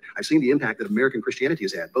has had. I've seen the impact that American Christianity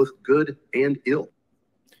has had, both good and ill.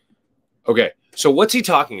 Okay. So what's he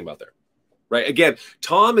talking about there? Right. Again,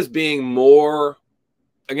 Tom is being more,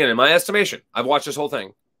 again, in my estimation, I've watched this whole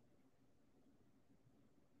thing.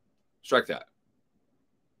 Strike that.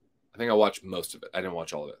 I think I watched most of it. I didn't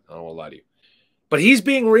watch all of it. I don't want to lie to you. But he's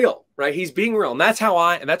being real, right? He's being real. And that's how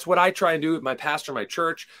and that's what I try and do with my pastor, my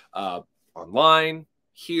church, online,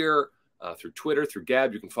 here, through Twitter, through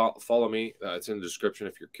Gab. You can follow me. It's in the description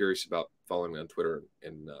if you're curious about following me on Twitter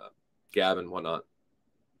and Gab and whatnot.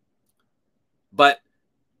 But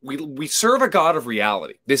we serve a God of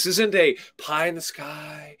reality. This isn't a pie in the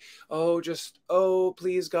sky. Oh,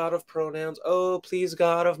 please, God of pronouns. Oh, please,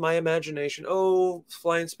 God of my imagination. Oh,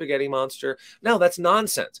 flying spaghetti monster. No, that's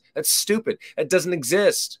nonsense. That's stupid. It doesn't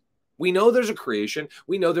exist. We know there's a creation.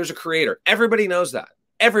 We know there's a creator. Everybody knows that.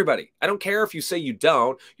 Everybody. I don't care if you say you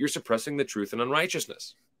don't. You're suppressing the truth and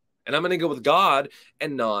unrighteousness. And I'm going to go with God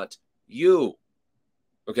and not you.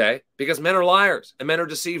 Okay? Because men are liars and men are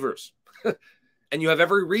deceivers. And you have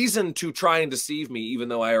every reason to try and deceive me, even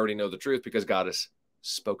though I already know the truth because God has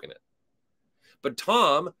spoken it. But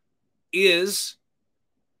Tom is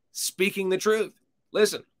speaking the truth.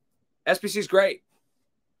 Listen, SBC is great.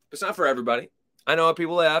 It's not for everybody. I know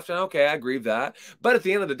people left, and okay, I agree with that. But at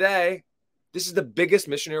the end of the day, this is the biggest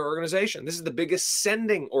missionary organization. This is the biggest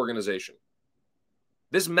sending organization.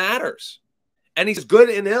 This matters. And he's good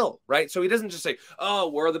and ill, right? So he doesn't just say, oh,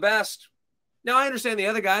 we're the best. Now, I understand the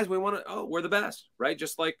other guys, we're the best, right?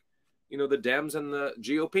 Just like, you know, the Dems and the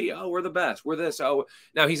GOP, oh, we're the best. We're this. Oh,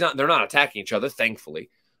 now they're not attacking each other,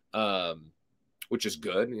 thankfully, which is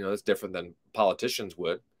good. You know, it's different than politicians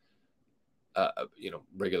would, you know,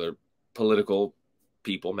 regular political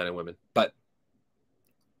people, men and women. But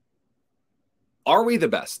are we the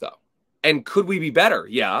best, though? And could we be better?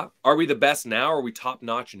 Yeah. Are we the best now? Are we top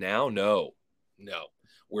notch now? No,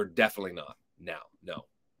 we're definitely not now. No.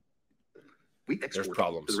 We export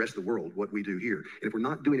to the rest of the world what we do here. And if we're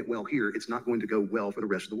not doing it well here, it's not going to go well for the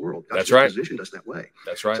rest of the world. That's right. Positioned us that way.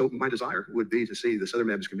 That's right. So my desire would be to see the Southern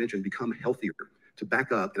Baptist Convention become healthier, to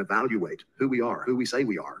back up and evaluate who we are, who we say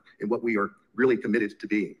we are, and what we are really committed to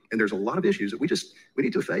being. And there's a lot of issues that we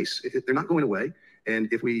need to face. They're not going away. And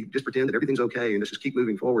if we just pretend that everything's okay and let's just keep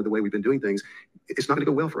moving forward the way we've been doing things, it's not going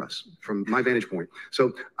to go well for us from my vantage point.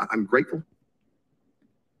 So I'm grateful.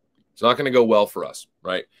 It's not going to go well for us,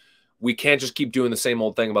 right? We can't just keep doing the same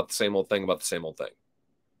old thing about the same old thing about the same old thing.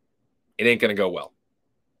 It ain't going to go well.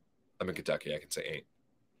 I'm in Kentucky. I can say ain't.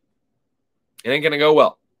 It ain't going to go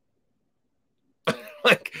well.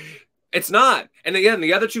 Like, it's not. And again,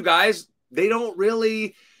 the other two guys, they don't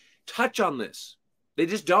really touch on this. They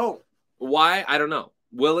just don't. Why? I don't know.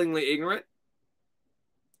 Willingly ignorant?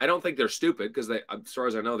 I don't think they're stupid because they, as far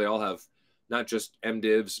as I know, they all have not just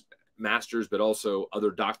MDivs, masters, but also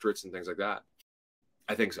other doctorates and things like that.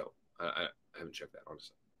 I think so. I haven't checked that,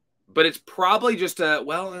 honestly. But it's probably just a,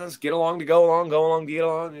 well, let's get along to go along to get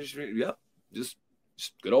along. Yep, just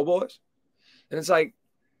good old boys. And it's like,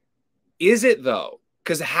 is it though?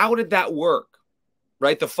 Because how did that work?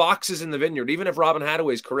 Right? The foxes in the vineyard, even if Robin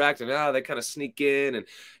Hadaway is correct, and they kind of sneak in and,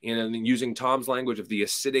 you know, and using Tom's language of the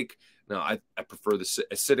acidic. No, I prefer the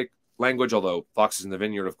acidic language, although foxes in the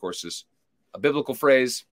vineyard, of course, is a biblical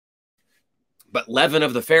phrase. But leaven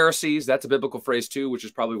of the Pharisees, that's a biblical phrase too, which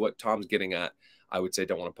is probably what Tom's getting at. I would say,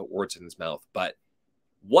 don't want to put words in his mouth. But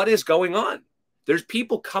what is going on? There's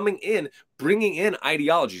people coming in, bringing in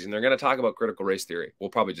ideologies, and they're going to talk about critical race theory. We'll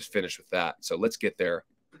probably just finish with that. So let's get there.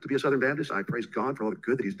 To be a Southern Baptist, I praise God for all the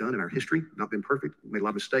good that he's done in our history. Not been perfect, made a lot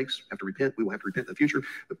of mistakes, have to repent. We will have to repent in the future.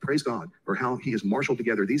 But praise God for how he has marshaled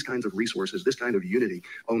together these kinds of resources, this kind of unity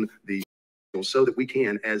on the so that we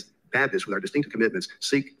can, as Baptists, with our distinctive commitments,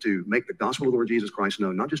 seek to make the gospel of the Lord Jesus Christ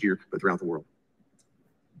known, not just here, but throughout the world.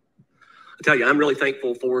 I tell you, I'm really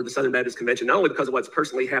thankful for the Southern Baptist Convention, not only because of what's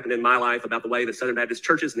personally happened in my life about the way that Southern Baptist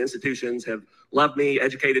churches and institutions have loved me,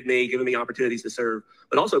 educated me, given me opportunities to serve,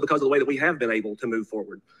 but also because of the way that we have been able to move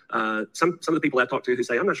forward. Some of the people I've talked to who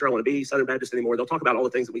say, I'm not sure I want to be Southern Baptist anymore, they'll talk about all the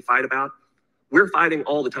things that we fight about. We're fighting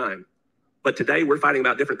all the time. But today we're fighting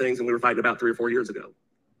about different things than we were fighting about 3 or 4 years ago.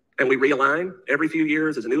 And we realign every few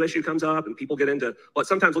years as a new issue comes up and people get into what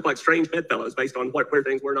sometimes look like strange bedfellows based on where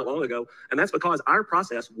things were not long ago. And that's because our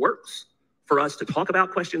process works for us to talk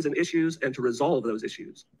about questions and issues and to resolve those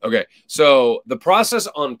issues. Okay, so the process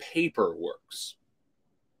on paper works,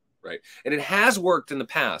 right? And it has worked in the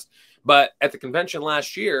past. But at the convention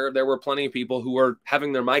last year, there were plenty of people who were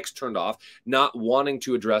having their mics turned off, not wanting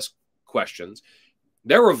to address questions.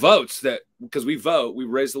 There were votes that, because we vote, we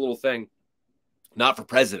raised a little thing, not for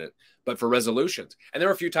president, but for resolutions. And there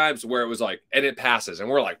were a few times where it was like, and it passes. And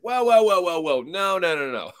we're like, whoa, whoa, whoa, whoa, whoa. No, no,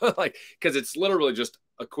 no, no. Like, because it's literally just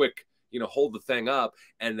a quick, you know, hold the thing up.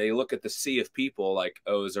 And they look at the sea of people like,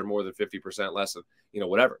 oh, is there more than 50% less than, you know,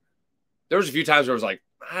 whatever. There was a few times where I was like,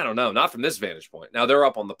 I don't know, not from this vantage point. Now they're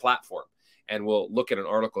up on the platform. And we'll look at an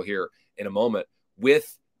article here in a moment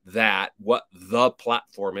with that, what the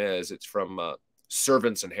platform is. It's from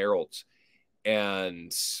Servants and Heralds.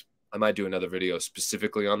 And I might do another video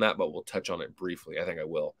specifically on that, but we'll touch on it briefly. I think I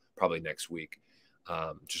will probably next week.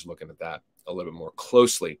 Just looking at that a little bit more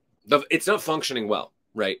closely. It's not functioning well,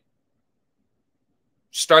 right?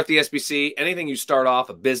 Start the SBC, anything you start off,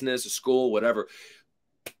 a business, a school, whatever.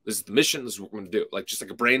 This is the mission. This is what we're going to do. Like just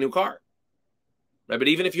like a brand new car, right? But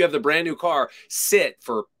even if you have the brand new car sit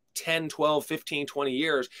for 10, 12, 15, 20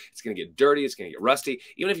 years, it's going to get dirty. It's going to get rusty.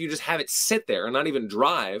 Even if you just have it sit there and not even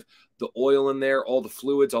drive, the oil in there, all the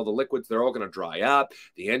fluids, all the liquids, they're all going to dry up.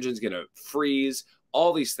 The engine's going to freeze.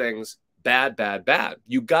 All these things, bad, bad, bad.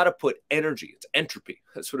 You got to put energy. It's entropy.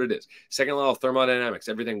 That's what it is. Second law of thermodynamics.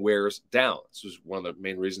 Everything wears down. This is one of the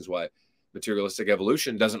main reasons why materialistic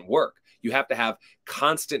evolution doesn't work. You have to have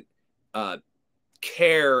constant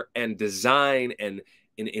care and design and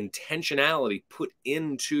intentionality put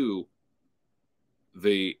into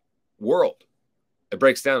the world. It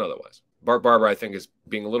breaks down otherwise. Bart Barber, I think, is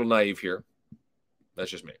being a little naive here.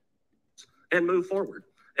 That's just me. And move forward.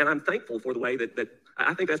 And I'm thankful for the way that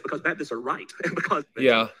I think that's because Baptists are right. And because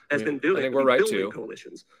has been doing. I think we're right too.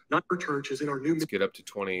 Coalitions, not our churches in our new. Let's get up to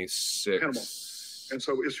 26. Panama. And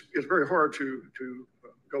so it's very hard to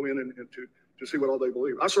go in and to see what all they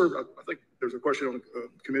believe. I served. I think there's a question on the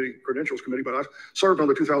committee, credentials committee, but I served on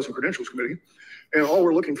the 2000 credentials committee, and all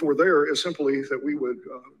we're looking for there is simply that we would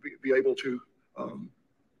be able to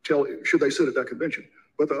tell should they sit at that convention.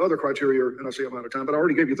 But the other criteria, and I see I'm out of time, but I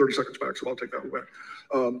already gave you 30 seconds back, so I'll take that one back.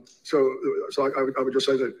 So I would just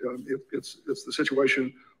say that it's the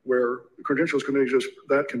situation where the credentials committee is just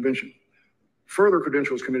that convention. Further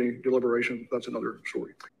credentials committee deliberation, that's another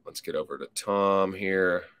story. Let's get over to Tom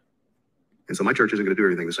here. And so my church isn't going to do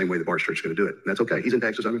everything the same way the Bart's church is going to do it. And that's okay. He's in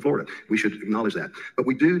Texas, I'm in Florida. We should acknowledge that. But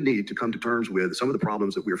we do need to come to terms with some of the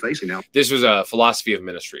problems that we're facing now. This was a philosophy of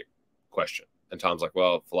ministry question. And Tom's like,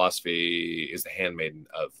 well, philosophy is the handmaiden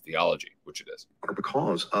of theology, which it is. Or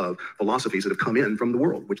because of philosophies that have come in from the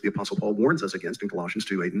world, which the Apostle Paul warns us against in Colossians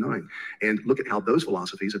 2, 8, and 9. And look at how those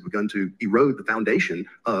philosophies have begun to erode the foundation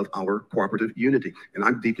of our cooperative unity. And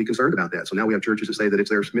I'm deeply concerned about that. So now we have churches that say that it's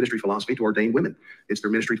their ministry philosophy to ordain women. It's their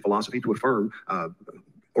ministry philosophy to affirm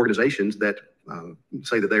organizations that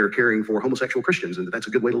say that they are caring for homosexual Christians and that that's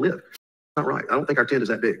a good way to live. Not right. I don't think our tent is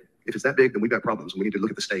that big. If it's that big, then we've got problems. And we need to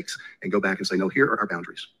look at the stakes and go back and say, no, here are our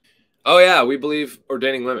boundaries. Oh, yeah, we believe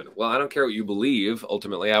ordaining women. Well, I don't care what you believe.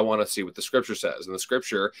 Ultimately, I want to see what the scripture says. And the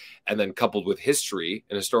scripture, and then coupled with history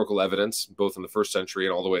and historical evidence, both in the 1st century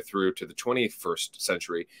and all the way through to the 21st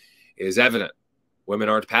century, is evident. Women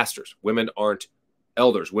aren't pastors. Women aren't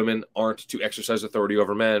elders. Women aren't to exercise authority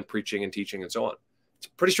over men, preaching and teaching and so on. It's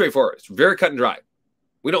pretty straightforward. It's very cut and dry.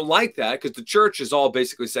 We don't like that because the church is all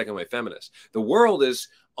basically second-wave feminists. The world is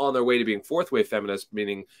on their way to being fourth-wave feminists,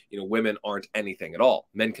 meaning, women aren't anything at all.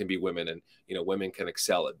 Men can be women, and, women can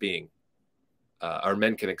excel at being, or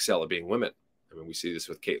men can excel at being women. I mean, we see this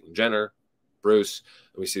with Caitlyn Jenner, Bruce,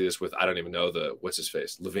 and we see this with, I don't even know what's his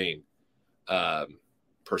face, Levine,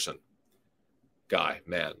 person, guy,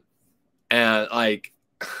 man. And like,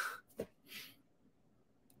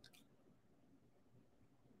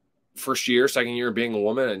 first year, second year being a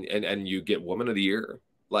woman, and you get woman of the year,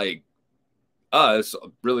 like, it's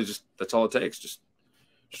really just, that's all it takes. Just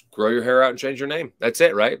grow your hair out and change your name. That's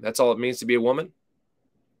it, right? That's all it means to be a woman?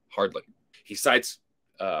 Hardly. He cites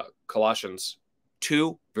Colossians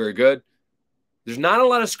 2, very good. There's not a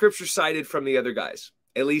lot of scripture cited from the other guys,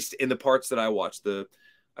 at least in the parts that I watched.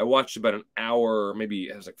 I watched about an hour, maybe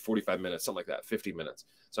it was like 45 minutes, something like that, 50 minutes.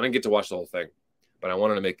 So I didn't get to watch the whole thing, but I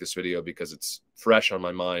wanted to make this video because it's fresh on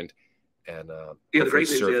my mind. And the great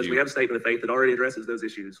news is we have a statement of faith that already addresses those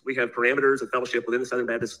issues. We have parameters of fellowship within the Southern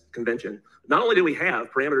Baptist Convention. Not only do we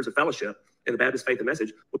have parameters of fellowship in the Baptist Faith and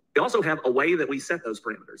Message, we also have a way that we set those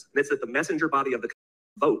parameters. And it's that the messenger body of the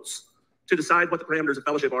votes to decide what the parameters of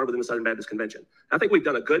fellowship are within the Southern Baptist Convention. I think we've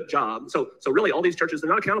done a good job. So really all these churches, they're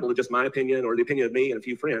not accountable to just my opinion or the opinion of me and a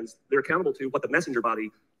few friends. They're accountable to what the messenger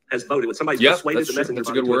body has voted. When somebody's persuaded the messenger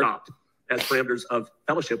body to adopt as parameters of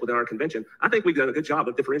fellowship within our convention, I think we've done a good job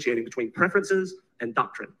of differentiating between preferences and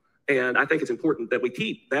doctrine. And I think it's important that we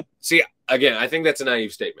keep that. See, again, I think that's a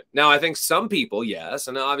naive statement. Now, I think some people, yes,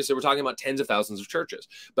 and obviously we're talking about tens of thousands of churches,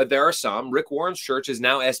 but there are some. Rick Warren's church is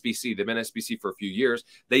now SBC. They've been SBC for a few years.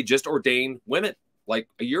 They just ordained women like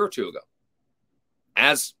a year or two ago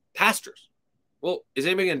as pastors. Well, is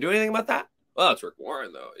anybody going to do anything about that? Well, it's Rick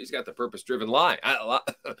Warren, though. He's got the purpose-driven life,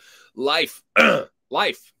 life,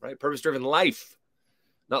 right? Purpose-driven life,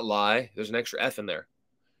 not lie. There's an extra F in there.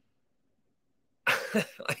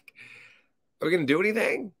 Like, are we going to do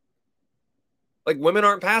anything? Like, women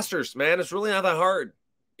aren't pastors, man. It's really not that hard.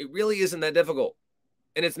 It really isn't that difficult.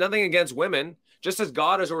 And it's nothing against women. Just as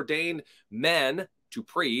God has ordained men to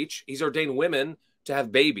preach, he's ordained women to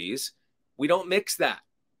have babies. We don't mix that,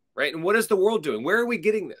 right? And what is the world doing? Where are we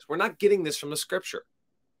getting this? We're not getting this from the scripture,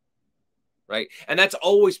 right? And that's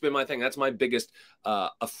always been my thing. That's my biggest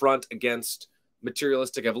affront against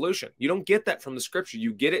materialistic evolution. You don't get that from the scripture.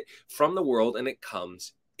 You get it from the world, and it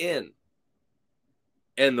comes in.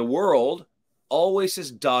 And the world always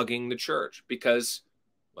is dogging the church because,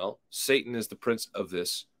 well, Satan is the prince of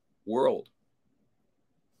this world.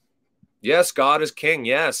 Yes, God is king,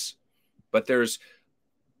 yes. But there's,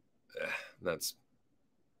 that's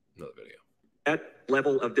another video. That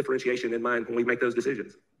level of differentiation in mind when we make those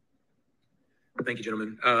decisions. Thank you,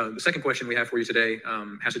 gentlemen. The second question we have for you today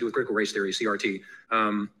has to do with critical race theory, CRT.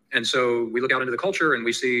 And so we look out into the culture and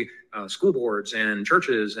we see school boards and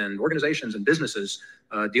churches and organizations and businesses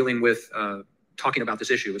dealing with talking about this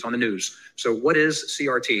issue. It's on the news. So what is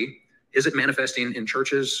CRT? Is it manifesting in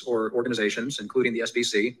churches or organizations, including the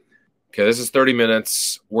SBC? Okay, this is 30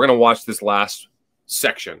 minutes. We're going to watch this last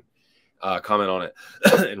section, comment on it,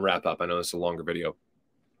 and wrap up. I know this is a longer video,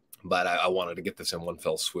 but I wanted to get this in one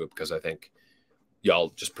fell swoop because I think y'all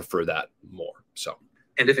just prefer that more. So,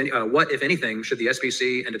 and if any, what, if anything, should the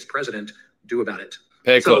SBC and its president do about it?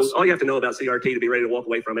 Pay close. All you have to know about CRT to be ready to walk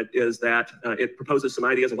away from it is that it proposes some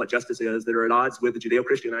ideas of what justice is that are at odds with the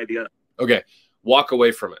Judeo-Christian idea. Okay, walk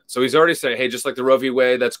away from it. So he's already saying, hey, just like the Roe V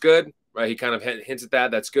way, that's good, right? He kind of hints at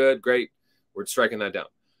that. That's good, great. We're striking that down.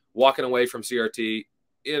 Walking away from CRT,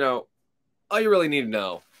 you know, all you really need to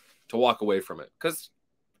know to walk away from it because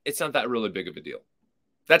it's not that really big of a deal.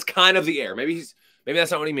 That's kind of the air. Maybe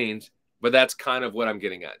that's not what he means, but that's kind of what I'm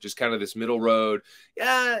getting at. Just kind of this middle road.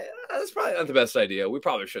 Yeah, that's probably not the best idea. We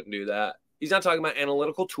probably shouldn't do that. He's not talking about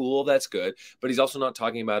analytical tool. That's good. But he's also not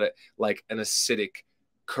talking about it like an acidic,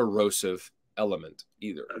 corrosive element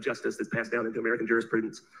either. Justice that's passed down into American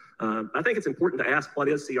jurisprudence. I think it's important to ask what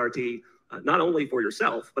is CRT, not only for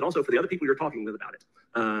yourself, but also for the other people you're talking with about it.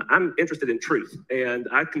 I'm interested in truth, and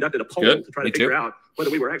I conducted a poll to try to figure out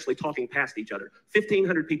whether we were actually talking past each other.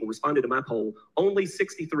 1,500 people responded to my poll. Only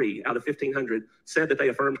 63 out of 1,500 said that they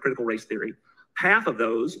affirmed critical race theory. half of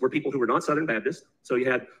those were people who were not Southern Baptist. So you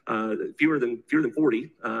had fewer than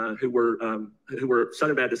 40 who were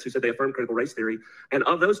Southern Baptists who said they affirmed critical race theory. And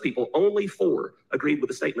of those people, only 4 agreed with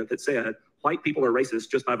the statement that said white people are racist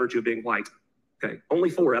just by virtue of being white. Okay, only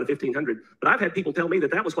 4 out of 1,500. But I've had people tell me that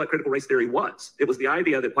that was what critical race theory was. It was the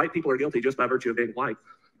idea that white people are guilty just by virtue of being white.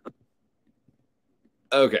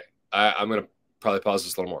 Okay, I'm going to probably pause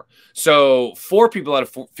this a little more. So 4 people out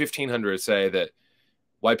of 1,500 say that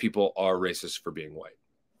white people are racist for being white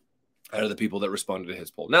out of the people that responded to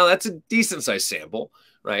his poll. Now, that's a decent-sized sample,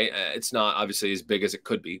 right? It's not obviously as big as it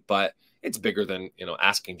could be, but it's bigger than, you know,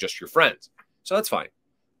 asking just your friends. So that's fine.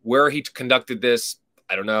 Where he conducted this,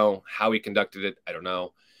 I don't know. How he conducted it, I don't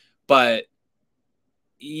know. But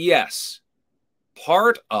yes,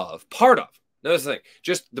 part of, notice the thing,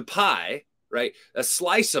 just the pie, right? A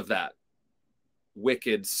slice of that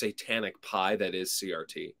wicked satanic pie that is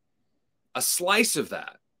CRT. A slice of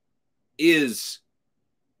that is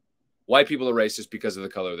white people are racist because of the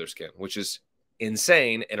color of their skin, which is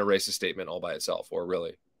insane and a racist statement all by itself, or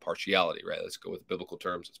really partiality, right? Let's go with biblical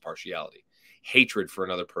terms. It's partiality. Hatred for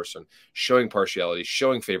another person, showing partiality,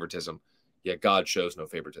 showing favoritism. Yet God shows no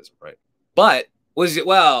favoritism, right? But was it,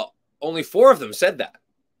 well, only 4 of them said that.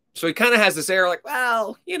 So he kind of has this air like,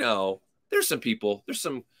 well, you know, there's some people, there's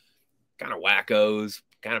some kind of wackos,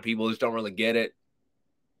 kind of people who just don't really get it,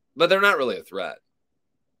 but they're not really a threat.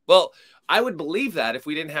 Well, I would believe that if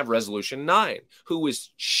we didn't have Resolution 9, who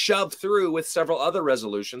was shoved through with several other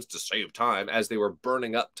resolutions to save time as they were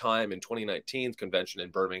burning up time in 2019's convention in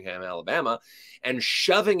Birmingham, Alabama, and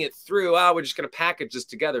shoving it through. Oh, we're just going to package this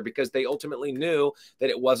together because they ultimately knew that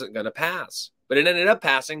it wasn't going to pass. But it ended up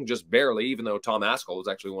passing just barely, even though Tom Ascol was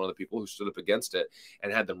actually one of the people who stood up against it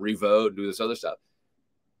and had them revote and do this other stuff.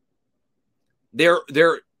 They're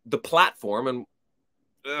the platform, and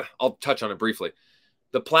I'll touch on it briefly.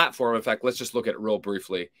 The platform, in fact, let's just look at it real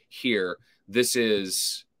briefly here. This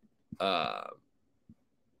is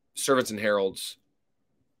Servants and Heralds,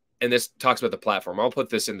 and this talks about the platform. I'll put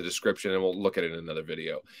this in the description, and we'll look at it in another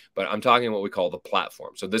video. But I'm talking what we call the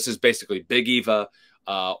platform. So this is basically Big Eva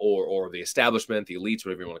or the establishment, the elites,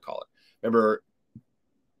 whatever you want to call it. Remember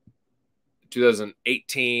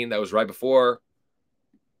 2018, that was right before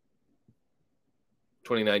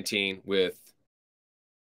 2019 with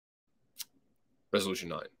Resolution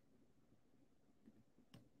 9.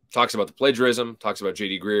 Talks about the plagiarism, talks about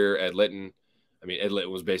J.D. Greer, Ed Litton. I mean, Ed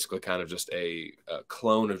Litton was basically kind of just a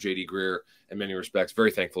clone of J.D. Greer in many respects.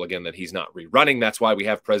 Very thankful, again, that he's not rerunning. That's why we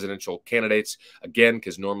have presidential candidates, again,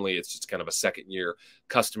 because normally it's just kind of a second-year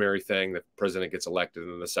customary thing. The president gets elected,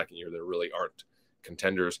 and in the second year there really aren't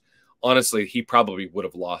contenders. Honestly, he probably would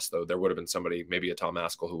have lost, though. There would have been somebody, maybe a Tom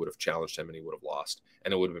Ascol, who would have challenged him, and he would have lost.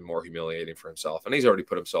 And it would have been more humiliating for himself. And he's already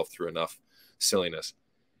put himself through enough silliness.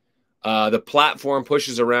 The platform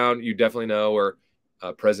pushes around, you definitely know, or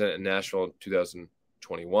president in Nashville in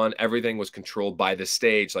 2021. Everything was controlled by the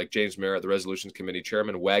stage, like James Merritt, the Resolutions Committee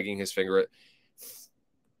chairman, wagging his finger.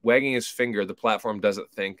 The platform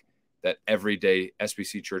doesn't think that everyday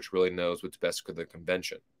SBC church really knows what's best for the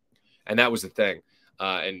convention. And that was the thing.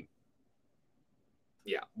 And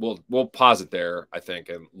yeah, we'll pause it there, I think,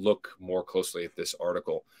 and look more closely at this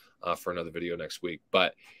article for another video next week.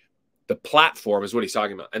 But the platform is what he's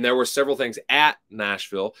talking about. And there were several things in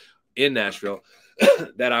Nashville,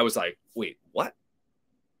 that I was like, wait, what?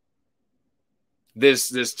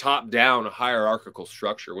 This top-down hierarchical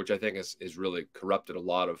structure, which I think is really corrupted a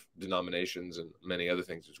lot of denominations and many other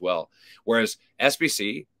things as well. Whereas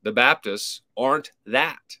SBC, the Baptists, aren't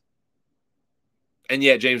that. And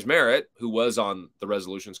yet James Merritt, who was on the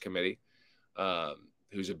Resolutions Committee,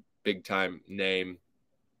 who's a big-time name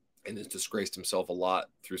and has disgraced himself a lot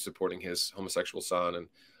through supporting his homosexual son and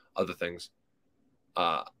other things.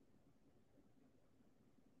 I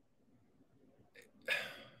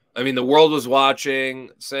mean, the world was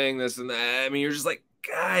watching, saying this and that. I mean, you're just like,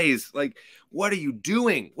 guys, like, what are you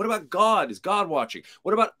doing? What about God? Is God watching?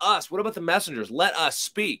 What about us? What about the messengers? Let us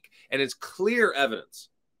speak. And it's clear evidence.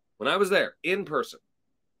 When I was there in person,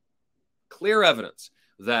 clear evidence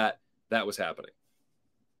that that was happening.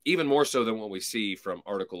 Even more so than what we see from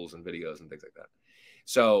articles and videos and things like that.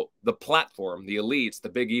 So the platform, the elites, the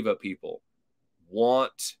Big Eva people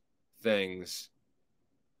want things.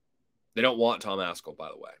 They don't want Tom Ascol, by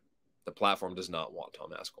the way. The platform does not want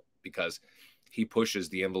Tom Ascol because he pushes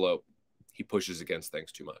the envelope. He pushes against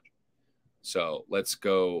things too much. So let's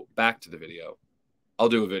go back to the video. I'll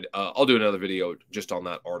do another video just on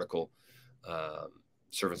that article.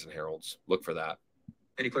 Servants and Heralds. Look for that.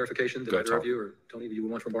 Any clarification that either of you or Tony, do you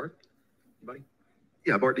want from Bart? Anybody?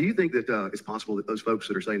 Yeah, Bart, do you think that it's possible that those folks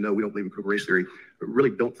that are saying, no, we don't believe in critical race theory, really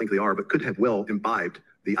don't think they are, but could have well imbibed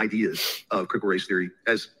the ideas of critical race theory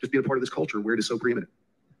as just being a part of this culture where it is so preeminent?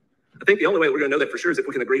 I think the only way we're going to know that for sure is if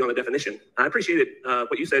we can agree on a definition. I appreciated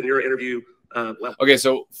what you said in your interview. Well, okay,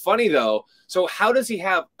 so funny though. So how does he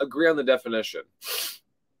agree on the definition?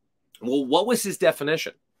 Well, what was his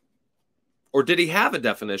definition? Or did he have a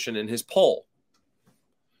definition in his poll?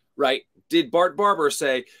 Right? Did Bart Barber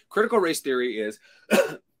say critical race theory is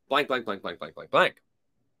blank, blank, blank, blank, blank, blank, blank?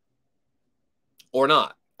 Or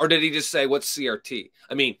not? Or did he just say, what's CRT?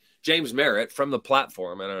 I mean, James Merritt from the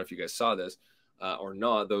platform, I don't know if you guys saw this or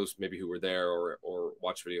not, those maybe who were there or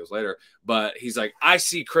watch videos later, but he's like, I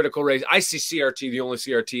see critical race, I see CRT, the only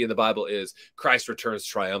CRT in the Bible is Christ returns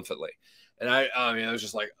triumphantly. And I mean, I was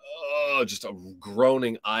just like, oh, just a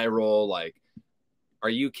groaning eye roll. Like, are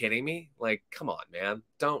you kidding me? Like, come on, man.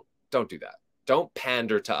 Don't do that. Don't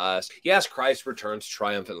pander to us. Yes, Christ returns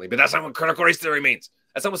triumphantly, but that's not what critical race theory means.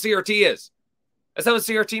 That's not what CRT is. That's not what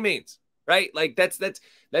CRT means, right? Like, that's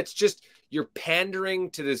just, you're pandering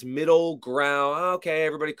to this middle ground. Okay,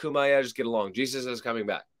 everybody kumbaya, just get along. Jesus is coming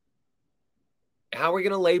back. How are we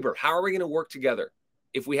going to labor? How are we going to work together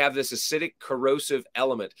if we have this acidic, corrosive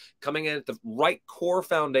element coming in at the right core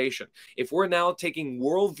foundation? If we're now taking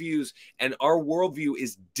worldviews and our worldview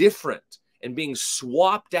is different and being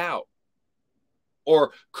swapped out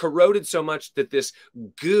or corroded so much that this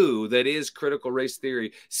goo that is critical race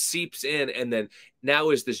theory seeps in and then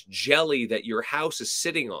now is this jelly that your house is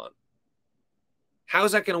sitting on. How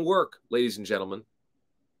is that going to work, ladies and gentlemen?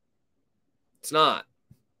 It's not.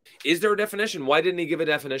 Is there a definition? Why didn't he give a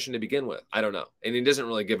definition to begin with? I don't know. And he doesn't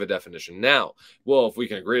really give a definition now. Well, if we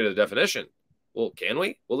can agree to the definition, well, can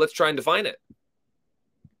we? Well, let's try and define it.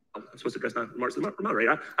 I'm supposed to address my remarks to the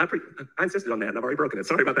moderator. I insisted on that, and I've already broken it.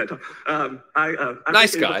 Sorry about that, Tom. I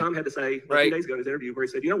nice guy. what Tom had to say a few days ago in his interview, where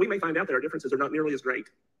he said, we may find out that our differences are not nearly as great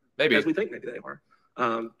as we think maybe they are.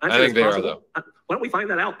 I think they are, though. Why don't we find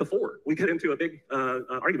that out before we get into a big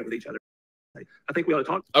argument with each other? I think we ought to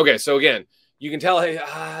talk. Okay, so again, you can tell, hey,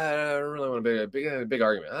 I don't really want a big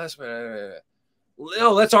argument.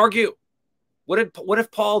 No, let's argue. What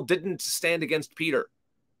if Paul didn't stand against Peter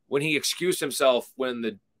when he excused himself when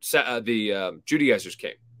the Judaizers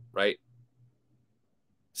came, right?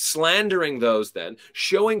 Slandering those then,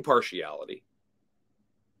 showing partiality,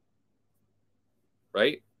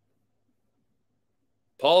 right?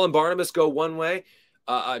 Paul and Barnabas go one way.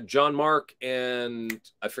 John Mark and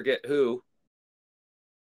I forget who.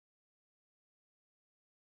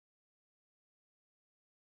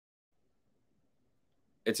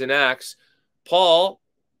 It's in Acts. Paul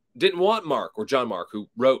didn't want Mark or John Mark, who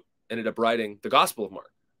ended up writing the Gospel of Mark.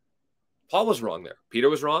 Paul was wrong there. Peter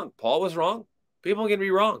was wrong. Paul was wrong. People can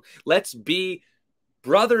be wrong. Let's be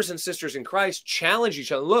brothers and sisters in Christ, challenge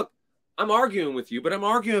each other. Look, I'm arguing with you, but I'm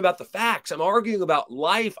arguing about the facts. I'm arguing about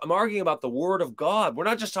life. I'm arguing about the word of God. We're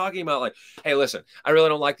not just talking about like, hey, listen, I really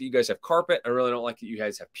don't like that you guys have carpet. I really don't like that you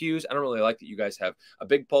guys have pews. I don't really like that you guys have a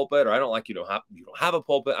big pulpit, or I don't like you don't have a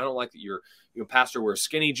pulpit. I don't like that your pastor wears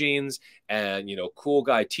skinny jeans and, cool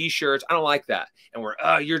guy T-shirts. I don't like that. And we're,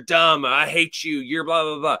 you're dumb. I hate you. You're blah,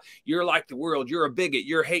 blah, blah. You're like the world. You're a bigot.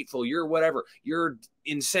 You're hateful. You're whatever. You're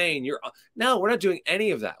insane. No, we're not doing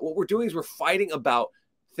any of that. What we're doing is we're fighting about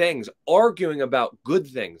things, arguing about good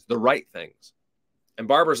things, the right things. And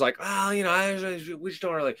Barber's like, we just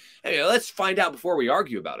don't really, hey, let's find out before we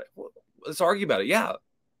argue about it. Let's argue about it. Yeah.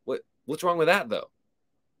 What's wrong with that, though?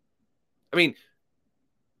 I mean,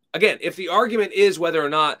 again, if the argument is whether or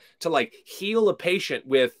not to like heal a patient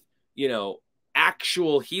with,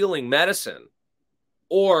 actual healing medicine,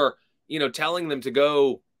 or, telling them to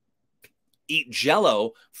go eat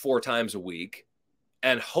Jell-O 4 times a week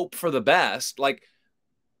and hope for the best, like,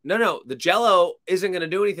 no, the Jell-O isn't going to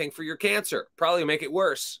do anything for your cancer. Probably make it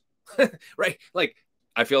worse, right? Like,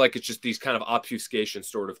 I feel like it's just these kind of obfuscation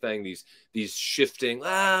sort of thing, these shifting,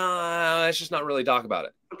 let's just not really talk about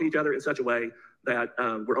it. To each other in such a way that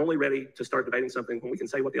we're only ready to start debating something when we can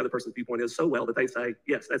say what the other person's viewpoint is so well that they say,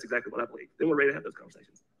 yes, that's exactly what I believe. Then we're ready to have those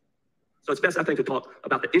conversations. So it's best, I think, to talk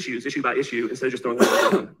about the issues, issue by issue, instead of just throwing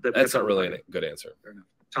that's not really a good answer. Fair enough.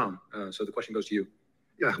 Tom, so the question goes to you.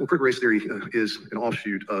 Yeah, well, critical race theory is an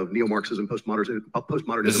offshoot of neo-Marxism,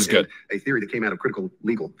 postmodernism, This is good. a theory that came out of critical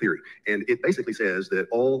legal theory. And it basically says that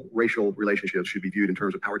all racial relationships should be viewed in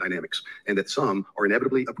terms of power dynamics, and that some are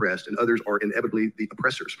inevitably oppressed and others are inevitably the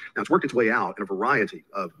oppressors. Now, it's worked its way out in a variety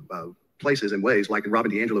of places and ways, like in Robin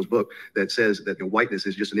DiAngelo's book that says that whiteness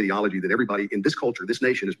is just an ideology that everybody in this culture, this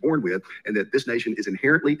nation is born with, and that this nation is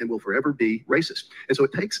inherently and will forever be racist. And so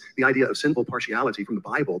it takes the idea of sinful partiality from the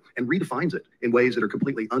Bible and redefines it in ways that are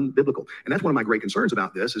completely unbiblical. And that's one of my great concerns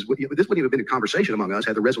about this, is this wouldn't even have been a conversation among us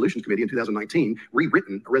had the Resolutions Committee in 2019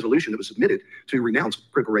 rewritten a resolution that was submitted to renounce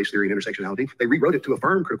critical race theory and intersectionality. They rewrote it to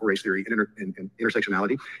affirm critical race theory and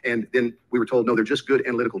intersectionality. And then we were told, no, they're just good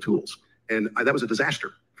analytical tools. And that was a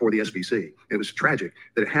disaster for the SBC. It was tragic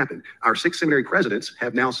that it happened. Our 6 seminary presidents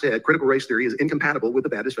have now said critical race theory is incompatible with the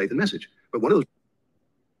Baptist faith and message. But one of those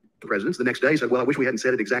presidents the next day said, well, I wish we hadn't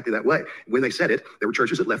said it exactly that way. When they said it, there were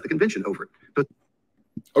churches that left the convention over it. But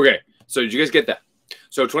okay, so did you guys get that?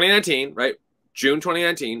 So 2019, right? June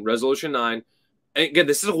 2019, Resolution 9. And again,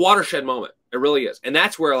 this is a watershed moment. It really is. And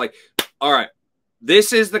that's where, like, all right,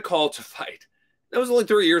 this is the call to fight. That was only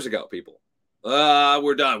 3 years ago, people.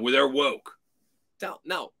 We're done. They're woke.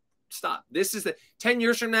 No, stop. This is the 10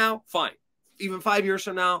 years from now, fine. Even 5 years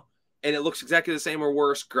from now, and it looks exactly the same or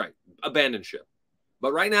worse, great. Abandon ship.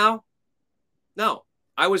 But right now, no.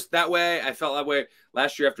 I was that way. I felt that way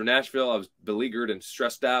last year after Nashville. I was beleaguered and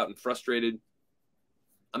stressed out and frustrated.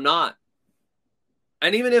 I'm not.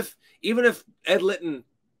 And even if Ed Litton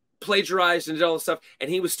plagiarized and did all this stuff, and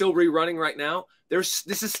he was still rerunning right now, this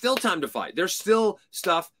is still time to fight. There's still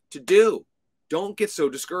stuff to do. Don't get so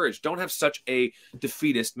discouraged. Don't have such a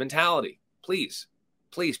defeatist mentality. Please,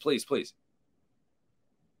 please, please, please.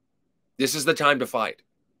 This is the time to fight.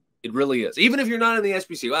 It really is. Even if you're not in the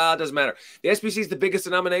SBC, well, it doesn't matter. The SBC is the biggest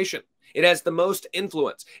denomination. It has the most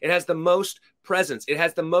influence. It has the most presence. It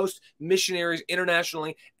has the most missionaries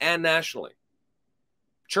internationally and nationally.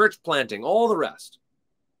 Church planting, all the rest.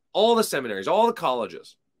 All the seminaries, all the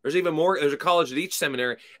colleges. There's even more. There's a college at each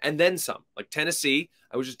seminary and then some. Like Tennessee,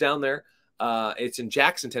 I was just down there. It's in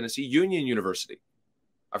Jackson, Tennessee, Union University.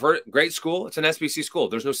 I've heard it. Great school. It's an SBC school.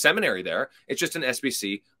 There's no seminary there. It's just an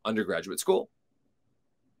SBC undergraduate school.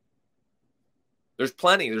 There's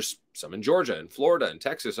plenty. There's some in Georgia and Florida and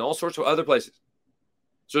Texas and all sorts of other places.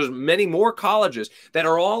 So there's many more colleges that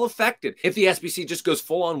are all affected. If the SBC just goes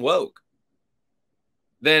full on woke,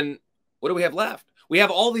 then what do we have left? We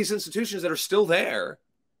have all these institutions that are still there,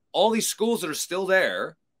 all these schools that are still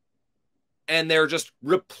there, and they're just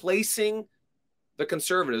replacing the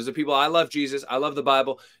conservatives, the people. I love Jesus. I love the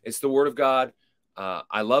Bible. It's the Word of God.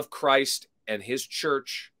 I love Christ and His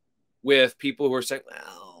church, with people who are saying,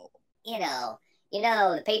 well, you know,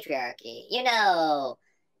 the patriarchy,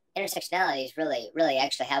 intersectionality is really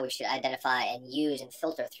actually how we should identify and use and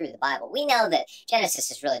filter through the Bible. We know that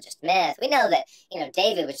Genesis is really just myth. We know that,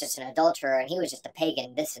 David was just an adulterer and he was just a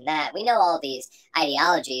pagan, this and that. We know all these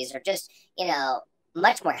ideologies are just,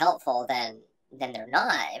 much more helpful than they're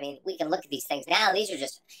not. I mean, we can look at these things now. These are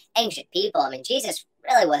just ancient people. I mean, Jesus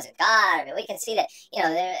really wasn't God. I mean, we can see that,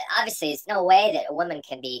 there obviously is no way that a woman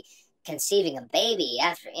can be conceiving a baby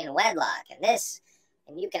after in wedlock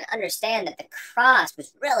and you can understand that the cross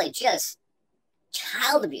was really just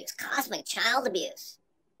child abuse, cosmic child abuse.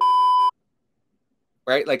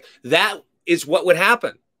 Right? Like, that is what would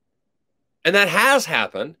happen. And that has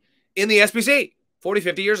happened in the SBC 40,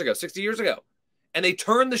 50 years ago, 60 years ago. And they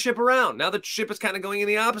turned the ship around. Now the ship is kind of going in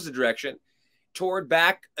the opposite direction, toward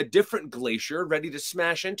back a different glacier, ready to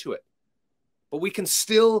smash into it. But we can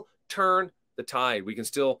still turn the tide. We can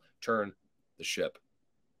still turn the ship.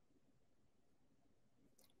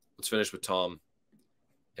 Let's finish with Tom,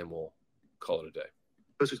 and we'll call it a day.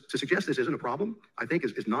 But to suggest this isn't a problem, I think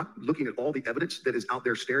is not looking at all the evidence that is out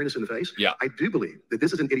there staring us in the face. Yeah. I do believe that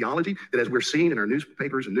this is an ideology that, as we're seeing in our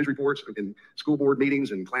newspapers and news reports, in school board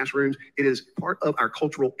meetings and classrooms, it is part of our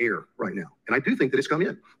cultural air right now. And I do think that it's come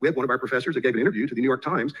in. We had one of our professors that gave an interview to the New York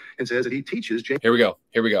Times and says that he teaches. Here we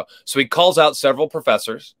go. So he calls out several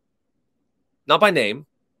professors, not by name,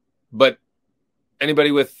 but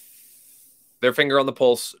anybody with their finger on the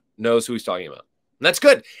pulse knows who he's talking about. And that's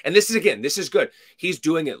good. And this is good. He's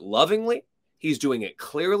doing it lovingly. He's doing it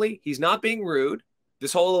clearly. He's not being rude.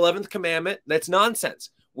 This whole 11th commandment, that's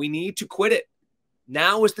nonsense. We need to quit it.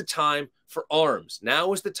 Now is the time for arms.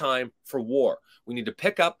 Now is the time for war. We need to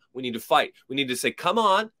pick up. We need to fight. We need to say, come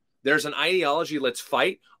on, there's an ideology. Let's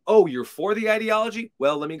fight. Oh, you're for the ideology?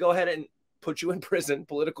 Well, let me go ahead and put you in prison,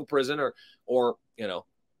 political prison, or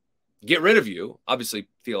get rid of you, obviously,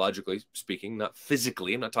 theologically speaking, not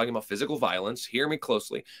physically. I'm not talking about physical violence. Hear me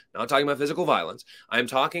closely. I'm not talking about physical violence. I'm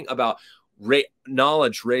talking about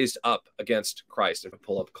knowledge raised up against Christ. If I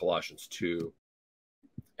pull up Colossians 2,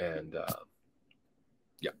 and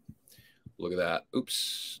yeah, look at that.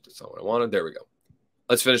 Oops, that's not what I wanted. There we go.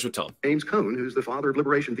 Let's finish with Tom. James Cone, who's the father of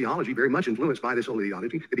liberation theology, very much influenced by this whole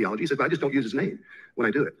ideology, said, but I just don't use his name when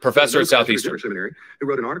I do it. Professor at Southeastern Seminary, who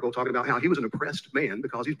wrote an article talking about how he was an oppressed man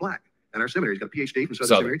because he's black. And our seminary, he's got a PhD from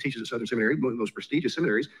Southern Seminary, teaches at Southern Seminary, one of the most prestigious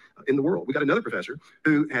seminaries in the world. We got another professor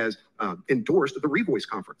who has endorsed the Revoice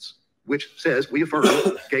Conference, which says we affirm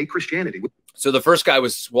gay Christianity. So the first guy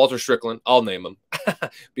was Walter Strickland. I'll name him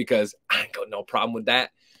because I ain't got no problem with that.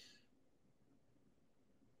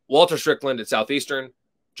 Walter Strickland at Southeastern,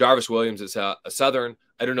 Jarvis Williams at Southern.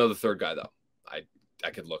 I don't know the third guy, though. I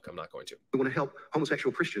could look. I'm not going to. We want to help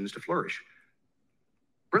homosexual Christians to flourish.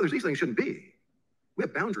 Brothers, these things shouldn't be. We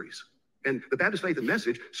have boundaries. And the Baptist Faith and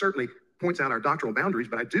Message certainly points out our doctrinal boundaries,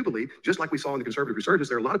 but I do believe, just like we saw in the conservative resurgence,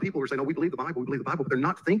 there are a lot of people who are saying, oh, we believe the Bible, but they're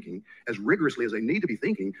not thinking as rigorously as they need to be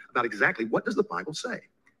thinking about exactly what does the Bible say.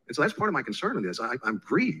 And so that's part of my concern in this. I'm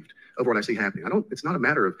grieved over what I see happening. It's not a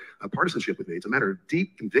matter of partisanship with me. It's a matter of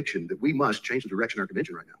deep conviction that we must change the direction of our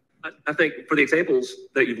convention right now. I think for the examples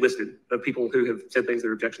that you've listed of people who have said things that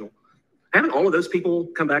are objectionable, haven't all of those people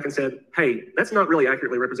come back and said, hey, that's not really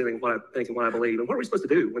accurately representing what I think and what I believe? And what are we supposed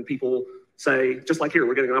to do when people say, just like here,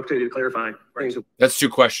 we're getting an opportunity to clarify things? That's two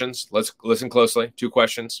questions. Let's listen closely. Two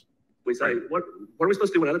questions. We say, what are we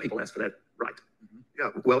supposed to do when other people ask for that right? Yeah,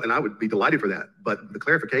 well, and I would be delighted for that. But the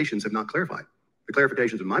clarifications have not clarified. The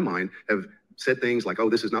clarifications in my mind have said things like, oh,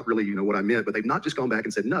 this is not really, what I meant. But they've not just gone back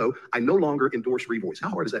and said, no, I no longer endorse Revoice. How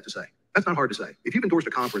hard is that to say? That's not hard to say. If you've endorsed a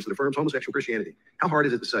conference that affirms homosexual Christianity, how hard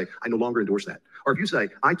is it to say, I no longer endorse that? Or if you say,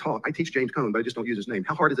 I teach James Cone, but I just don't use his name,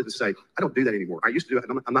 how hard is it to say, I don't do that anymore? I used to do it,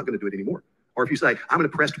 I'm not going to do it anymore. Or if you say, I'm an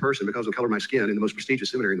oppressed person because of the color of my skin in the most prestigious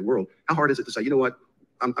seminary in the world, how hard is it to say, you know what,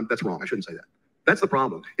 that's wrong, I shouldn't say that. That's the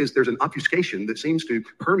problem, is there's an obfuscation that seems to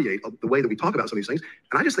permeate the way that we talk about some of these things.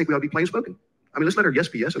 And I just think we ought to be plain spoken. I mean, let's let our yes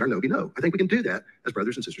be yes and our no be no. I think we can do that as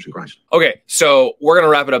brothers and sisters in Christ. Okay, so we're going to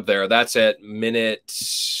wrap it up there. That's at minute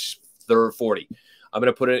 40. I'm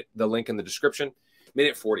going to put the link in the description.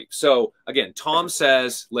 Minute 40. So, again, Tom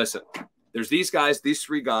says, listen, there's these guys, these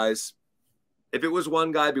three guys. If it was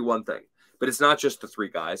one guy, it'd be one thing. But it's not just the three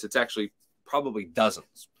guys. It's actually probably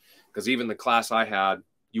dozens. Because even the class I had,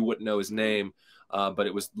 you wouldn't know his name. But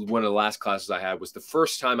it was one of the last classes I had was the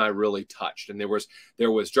first time I really touched. And there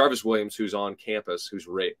was Jarvis Williams, who's on campus, who's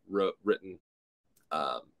written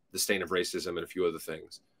The Stain of Racism and a few other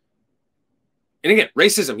things. And again,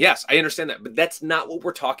 racism, yes, I understand that. But that's not what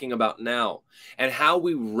we're talking about now. And how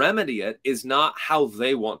we remedy it is not how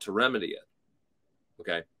they want to remedy it.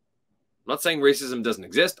 Okay? I'm not saying racism doesn't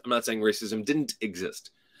exist. I'm not saying racism didn't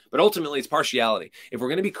exist. But ultimately, it's partiality. If we're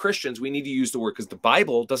going to be Christians, we need to use the word, because the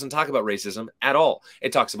Bible doesn't talk about racism at all.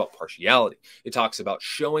 It talks about partiality. It talks about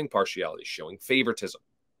showing partiality, showing favoritism.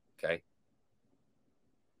 Okay?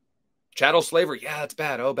 Chattel slavery, yeah, that's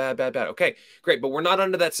bad. Oh, bad, bad, bad. Okay, great. But we're not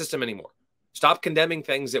under that system anymore. Stop condemning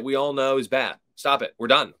things that we all know is bad. Stop it. We're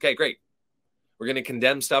done. Okay, great. We're going to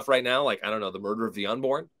condemn stuff right now, like, I don't know, the murder of the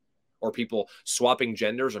unborn, or people swapping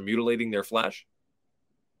genders or mutilating their flesh,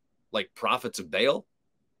 like prophets of Baal,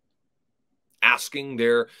 asking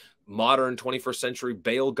their modern 21st century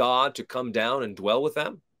Baal god to come down and dwell with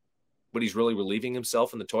them, but he's really relieving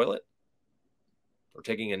himself in the toilet or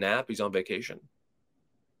taking a nap. He's on vacation.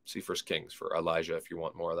 See 1 Kings for Elijah if you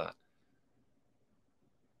want more of that.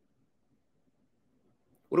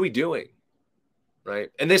 What are we doing?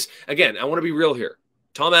 Right? And this, again, I want to be real here.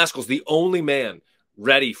 Tom Ascol's the only man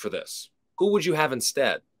ready for this. Who would you have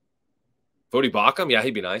instead? Vodi Bakum? Yeah,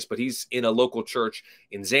 he'd be nice, but he's in a local church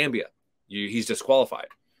in Zambia. He's disqualified.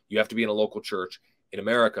 You have to be in a local church in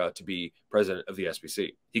America to be president of the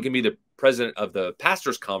SBC. He can be the president of the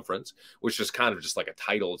pastors conference, which is kind of just like a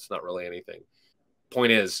title. It's not really anything.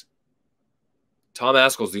 Point is, Tom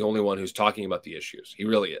Ascol is the only one who's talking about the issues. He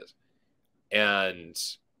really is. And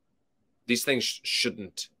these things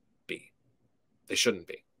shouldn't be. They shouldn't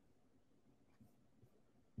be.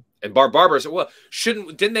 And Bart Barber said, well,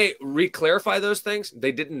 didn't they re-clarify those things?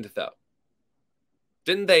 They didn't, though.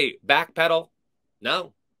 Didn't they backpedal?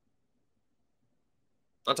 No.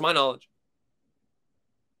 Not to my knowledge.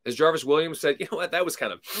 As Jarvis Williams said, you know what, that was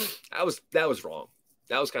wrong.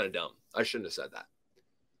 That was kind of dumb. I shouldn't have said that.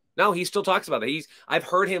 No, he still talks about it. I've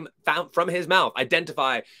heard him from his mouth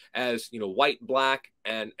identify as, white, black,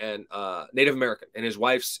 and Native American, and his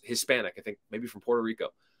wife's Hispanic, I think maybe from Puerto Rico.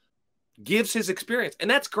 Gives his experience,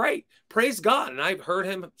 and that's great. Praise God. And I've heard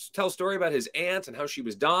him tell a story about his aunt and how she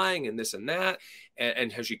was dying and this and that,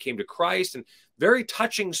 and how she came to Christ, and very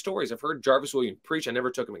touching stories. I've heard Jarvis Williams preach. I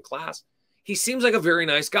never took him in class. He seems like a very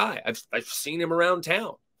nice guy. I've seen him around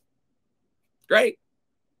town. Great.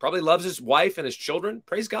 Probably loves his wife and his children.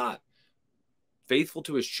 Praise God. Faithful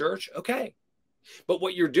to his church. Okay. But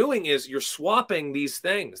what you're doing is you're swapping these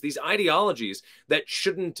things, these ideologies that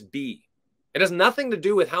shouldn't be. It has nothing to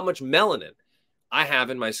do with how much melanin I have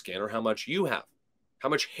in my skin or how much you have, how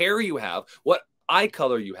much hair you have, what eye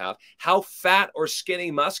color you have, how fat or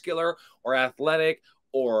skinny, muscular or athletic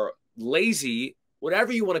or lazy,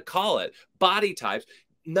 whatever you want to call it, body types.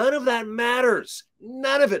 None of that matters.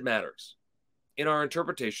 None of it matters in our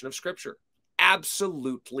interpretation of Scripture.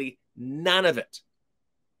 Absolutely none of it.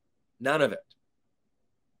 None of it.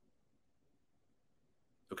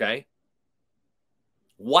 Okay?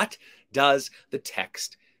 What does the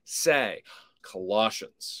text say?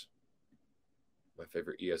 Colossians. My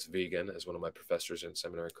favorite ESVegan, as one of my professors in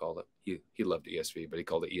seminary called it. He loved ESV, but he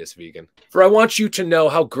called it ESVegan. For I want you to know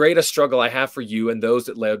how great a struggle I have for you and those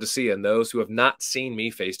at Laodicea and those who have not seen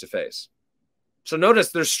me face to face. So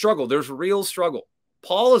notice there's struggle. There's real struggle.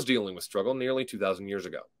 Paul is dealing with struggle nearly 2,000 years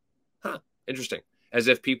ago. Huh, interesting. As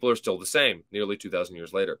if people are still the same nearly 2,000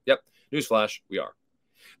 years later. Yep, newsflash, we are.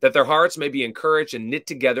 That their hearts may be encouraged and knit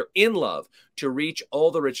together in love to reach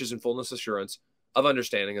all the riches and fullness assurance of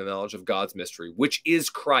understanding and knowledge of God's mystery, which is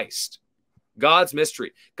Christ. God's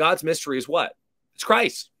mystery. God's mystery is what? It's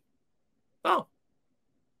Christ. Oh,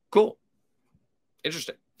 cool.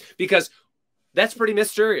 Interesting. Because that's pretty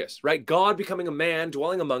mysterious, right? God becoming a man,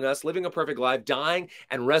 dwelling among us, living a perfect life, dying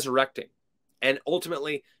and resurrecting, and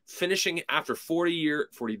ultimately finishing after 40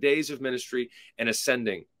 days of ministry and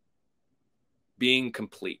ascending, being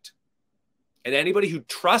complete. And anybody who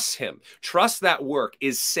trusts him, trusts that work,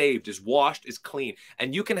 is saved, is washed, is clean.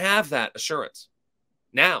 And you can have that assurance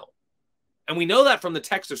now. And we know that from the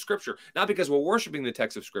text of Scripture, not because we're worshiping the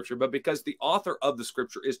text of Scripture, but because the author of the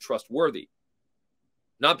Scripture is trustworthy.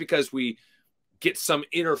 Not because we get some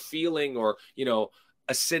inner feeling or,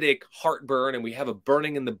 acidic heartburn and we have a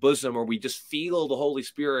burning in the bosom, or we just feel the Holy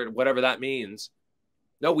Spirit, whatever that means.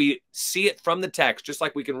 No, we see it from the text, just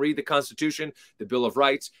like we can read the Constitution, the Bill of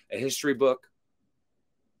Rights, a history book,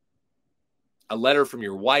 a letter from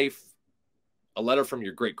your wife, a letter from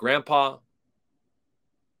your great-grandpa.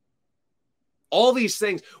 All these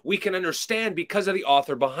things we can understand because of the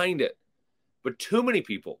author behind it. But too many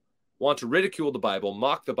people want to ridicule the Bible,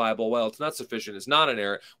 mock the Bible. Well, it's not sufficient. It's not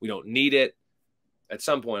inerrant. We don't need it. At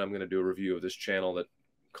some point, I'm going to do a review of this channel that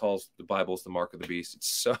calls the Bible the mark of the beast. It's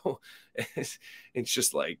so, it's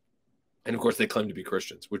just like, and of course they claim to be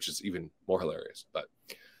Christians, which is even more hilarious. But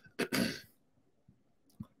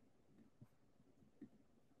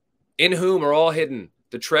in whom are all hidden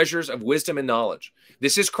the treasures of wisdom and knowledge.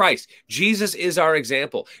 This is Christ. Jesus is our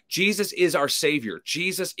example. Jesus is our Savior.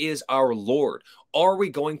 Jesus is our Lord. Are we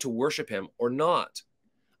going to worship him or not?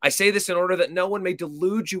 I say this in order that no one may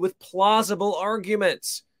delude you with plausible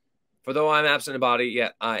arguments. For though I am absent in body,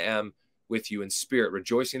 yet I am with you in spirit,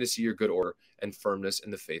 rejoicing to see your good order and firmness in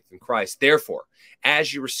the faith in Christ. Therefore,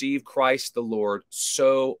 as you receive Christ the Lord,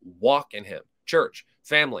 so walk in him. Church,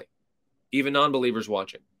 family, even non-believers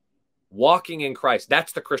watching. Walking in Christ.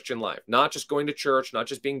 That's the Christian life. Not just going to church, not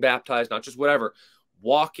just being baptized, not just whatever.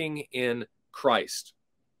 Walking in Christ.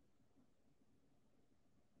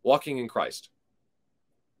 Walking in Christ.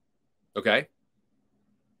 Okay?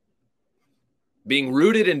 Being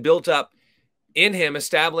rooted and built up in him,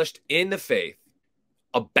 established in the faith,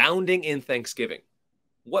 abounding in thanksgiving.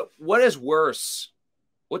 What is worse?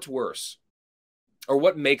 What's worse? Or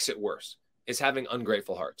what makes it worse is having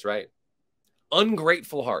ungrateful hearts, right?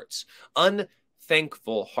 Ungrateful hearts,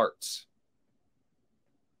 unthankful hearts.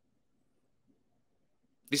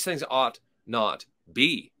 These things ought not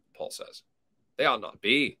be, Paul says. They ought not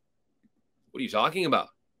be. What are you talking about?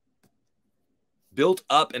 Built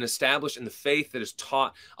up and established in the faith that is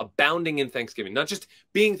taught, abounding in thanksgiving. Not just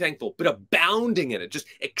being thankful, but abounding in it. Just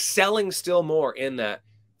excelling still more in that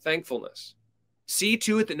thankfulness. See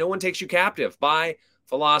to it that no one takes you captive by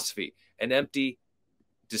philosophy and empty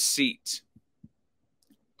deceit,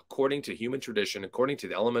 according to human tradition, according to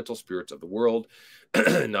the elemental spirits of the world,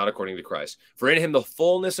 not according to Christ. For in him the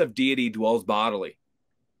fullness of deity dwells bodily,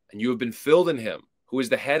 and you have been filled in him, who is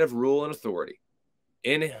the head of rule and authority.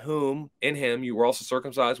 In him you were also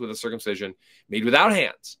circumcised with a circumcision made without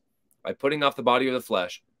hands, by putting off the body of the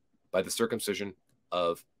flesh by the circumcision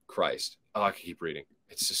of Christ. Oh, I can keep reading.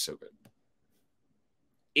 It's just so good.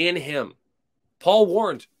 In him. Paul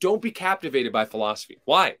warned, don't be captivated by philosophy.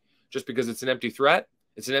 Why? Just because it's an empty threat?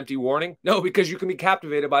 It's an empty warning? No, because you can be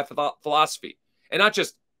captivated by philosophy. And not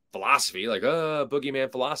just philosophy, like,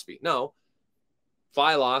 boogeyman philosophy. No.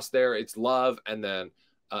 Philos there, it's love, and then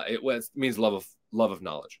it means love of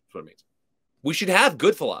knowledge. That's what it means. We should have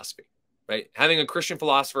good philosophy, right? Having a Christian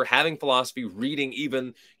philosopher, having philosophy, reading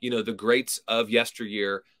even, the greats of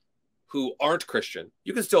yesteryear who aren't Christian.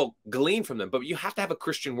 You can still glean from them, but you have to have a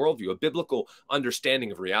Christian worldview, a biblical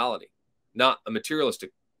understanding of reality, not a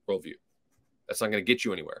materialistic worldview. That's not going to get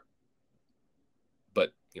you anywhere.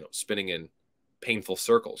 But, spinning in painful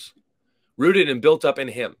circles. Rooted and built up in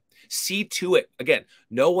him. See to it. Again,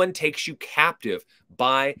 no one takes you captive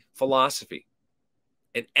by philosophy.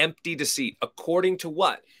 An empty deceit. According to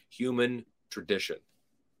what? Human tradition.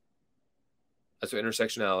 That's what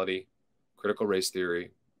intersectionality, critical race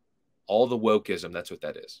theory, all the wokeism, that's what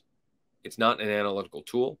that is. It's not an analytical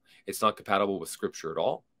tool. It's not compatible with Scripture at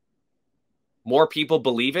all. More people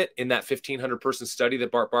believe it in that 1,500-person study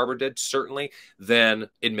that Bart Barber did, certainly, than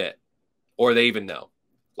admit, or they even know.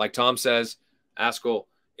 Like Tom says, Ascol,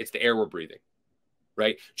 it's the air we're breathing,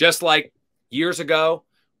 right? Just like years ago,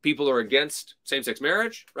 people are against same-sex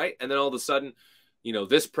marriage, right? And then all of a sudden,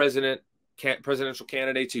 this presidential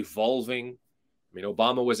candidate's evolving. I mean,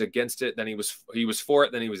 Obama was against it, then he was for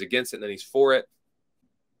it, then he was against it, then he's for it.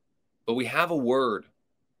 But we have a word.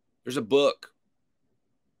 There's a book.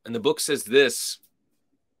 And the book says this.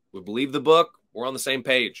 We believe the book, we're on the same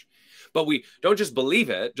page. But we don't just believe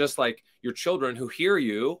it, just like your children who hear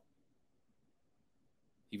you,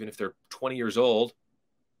 even if they're 20 years old,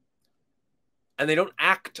 and they don't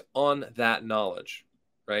act on that knowledge,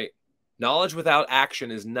 right? Knowledge without action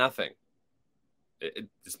is nothing.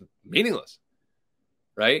 It's meaningless,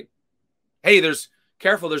 right? Hey, there's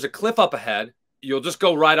a cliff up ahead. You'll just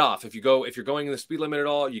go right off. If you're going in the speed limit at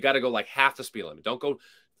all, you got to go like half the speed limit. Don't go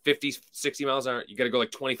 50, 60 miles an hour. You got to go like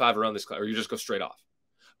 25 around this cliff, or you just go straight off.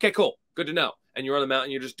 Okay, cool. Good to know. And you're on the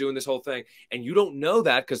mountain, you're just doing this whole thing. And you don't know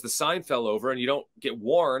that because the sign fell over and you don't get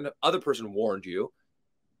warned. Other person warned you.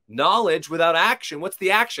 Knowledge without action. What's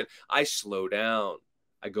the action? I slow down.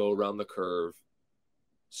 I go around the curve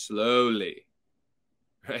slowly,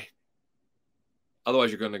 right?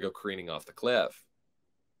 Otherwise, you're going to go careening off the cliff.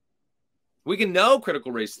 We can know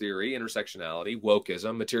critical race theory, intersectionality,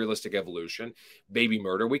 wokeism, materialistic evolution, baby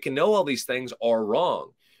murder. We can know all these things are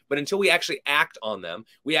wrong. But until we actually act on them,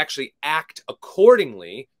 we actually act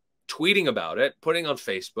accordingly, tweeting about it, putting on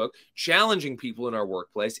Facebook, challenging people in our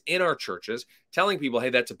workplace, in our churches, telling people, hey,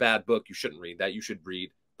 that's a bad book. You shouldn't read that. You should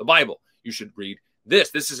read the Bible. You should read this.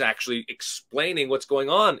 This is actually explaining what's going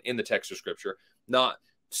on in the text of Scripture, not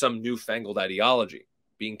some newfangled ideology.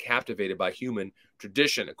 Being captivated by human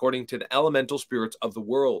tradition according to the elemental spirits of the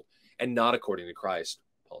world and not according to Christ,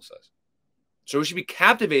 Paul says. So we should be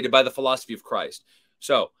captivated by the philosophy of Christ.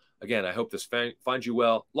 So again, I hope this finds you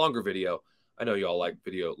well. Longer video. I know you all like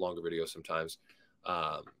longer videos sometimes.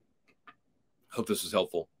 Hope this was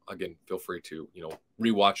helpful. Again, feel free to,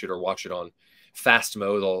 rewatch it or watch it on fast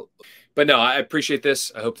mode. But no, I appreciate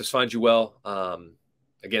this. I hope this finds you well.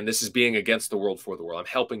 Again, this is being against the world for the world. I'm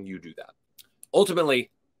helping you do that.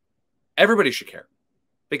 Ultimately, everybody should care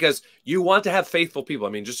because you want to have faithful people. I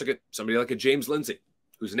mean, just look at somebody like a James Lindsay,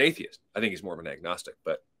 who's an atheist. I think he's more of an agnostic,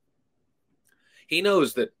 but he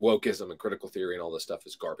knows that wokeism and critical theory and all this stuff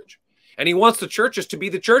is garbage. And he wants the churches to be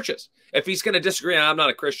the churches. If he's going to disagree, I'm not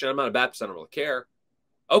a Christian, I'm not a Baptist, I don't really care.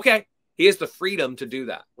 Okay, he has the freedom to do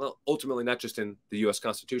that. Well, ultimately, not just in the U.S.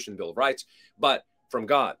 Constitution, Bill of Rights, but from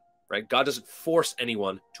God, right? God doesn't force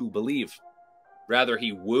anyone to believe. Rather,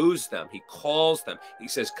 he woos them. He calls them. He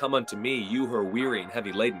says, come unto me, you who are weary and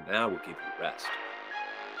heavy laden, and I will give you rest.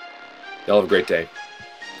 Y'all have a great day.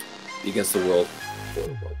 Be against the world, for the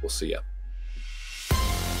world. We'll see ya.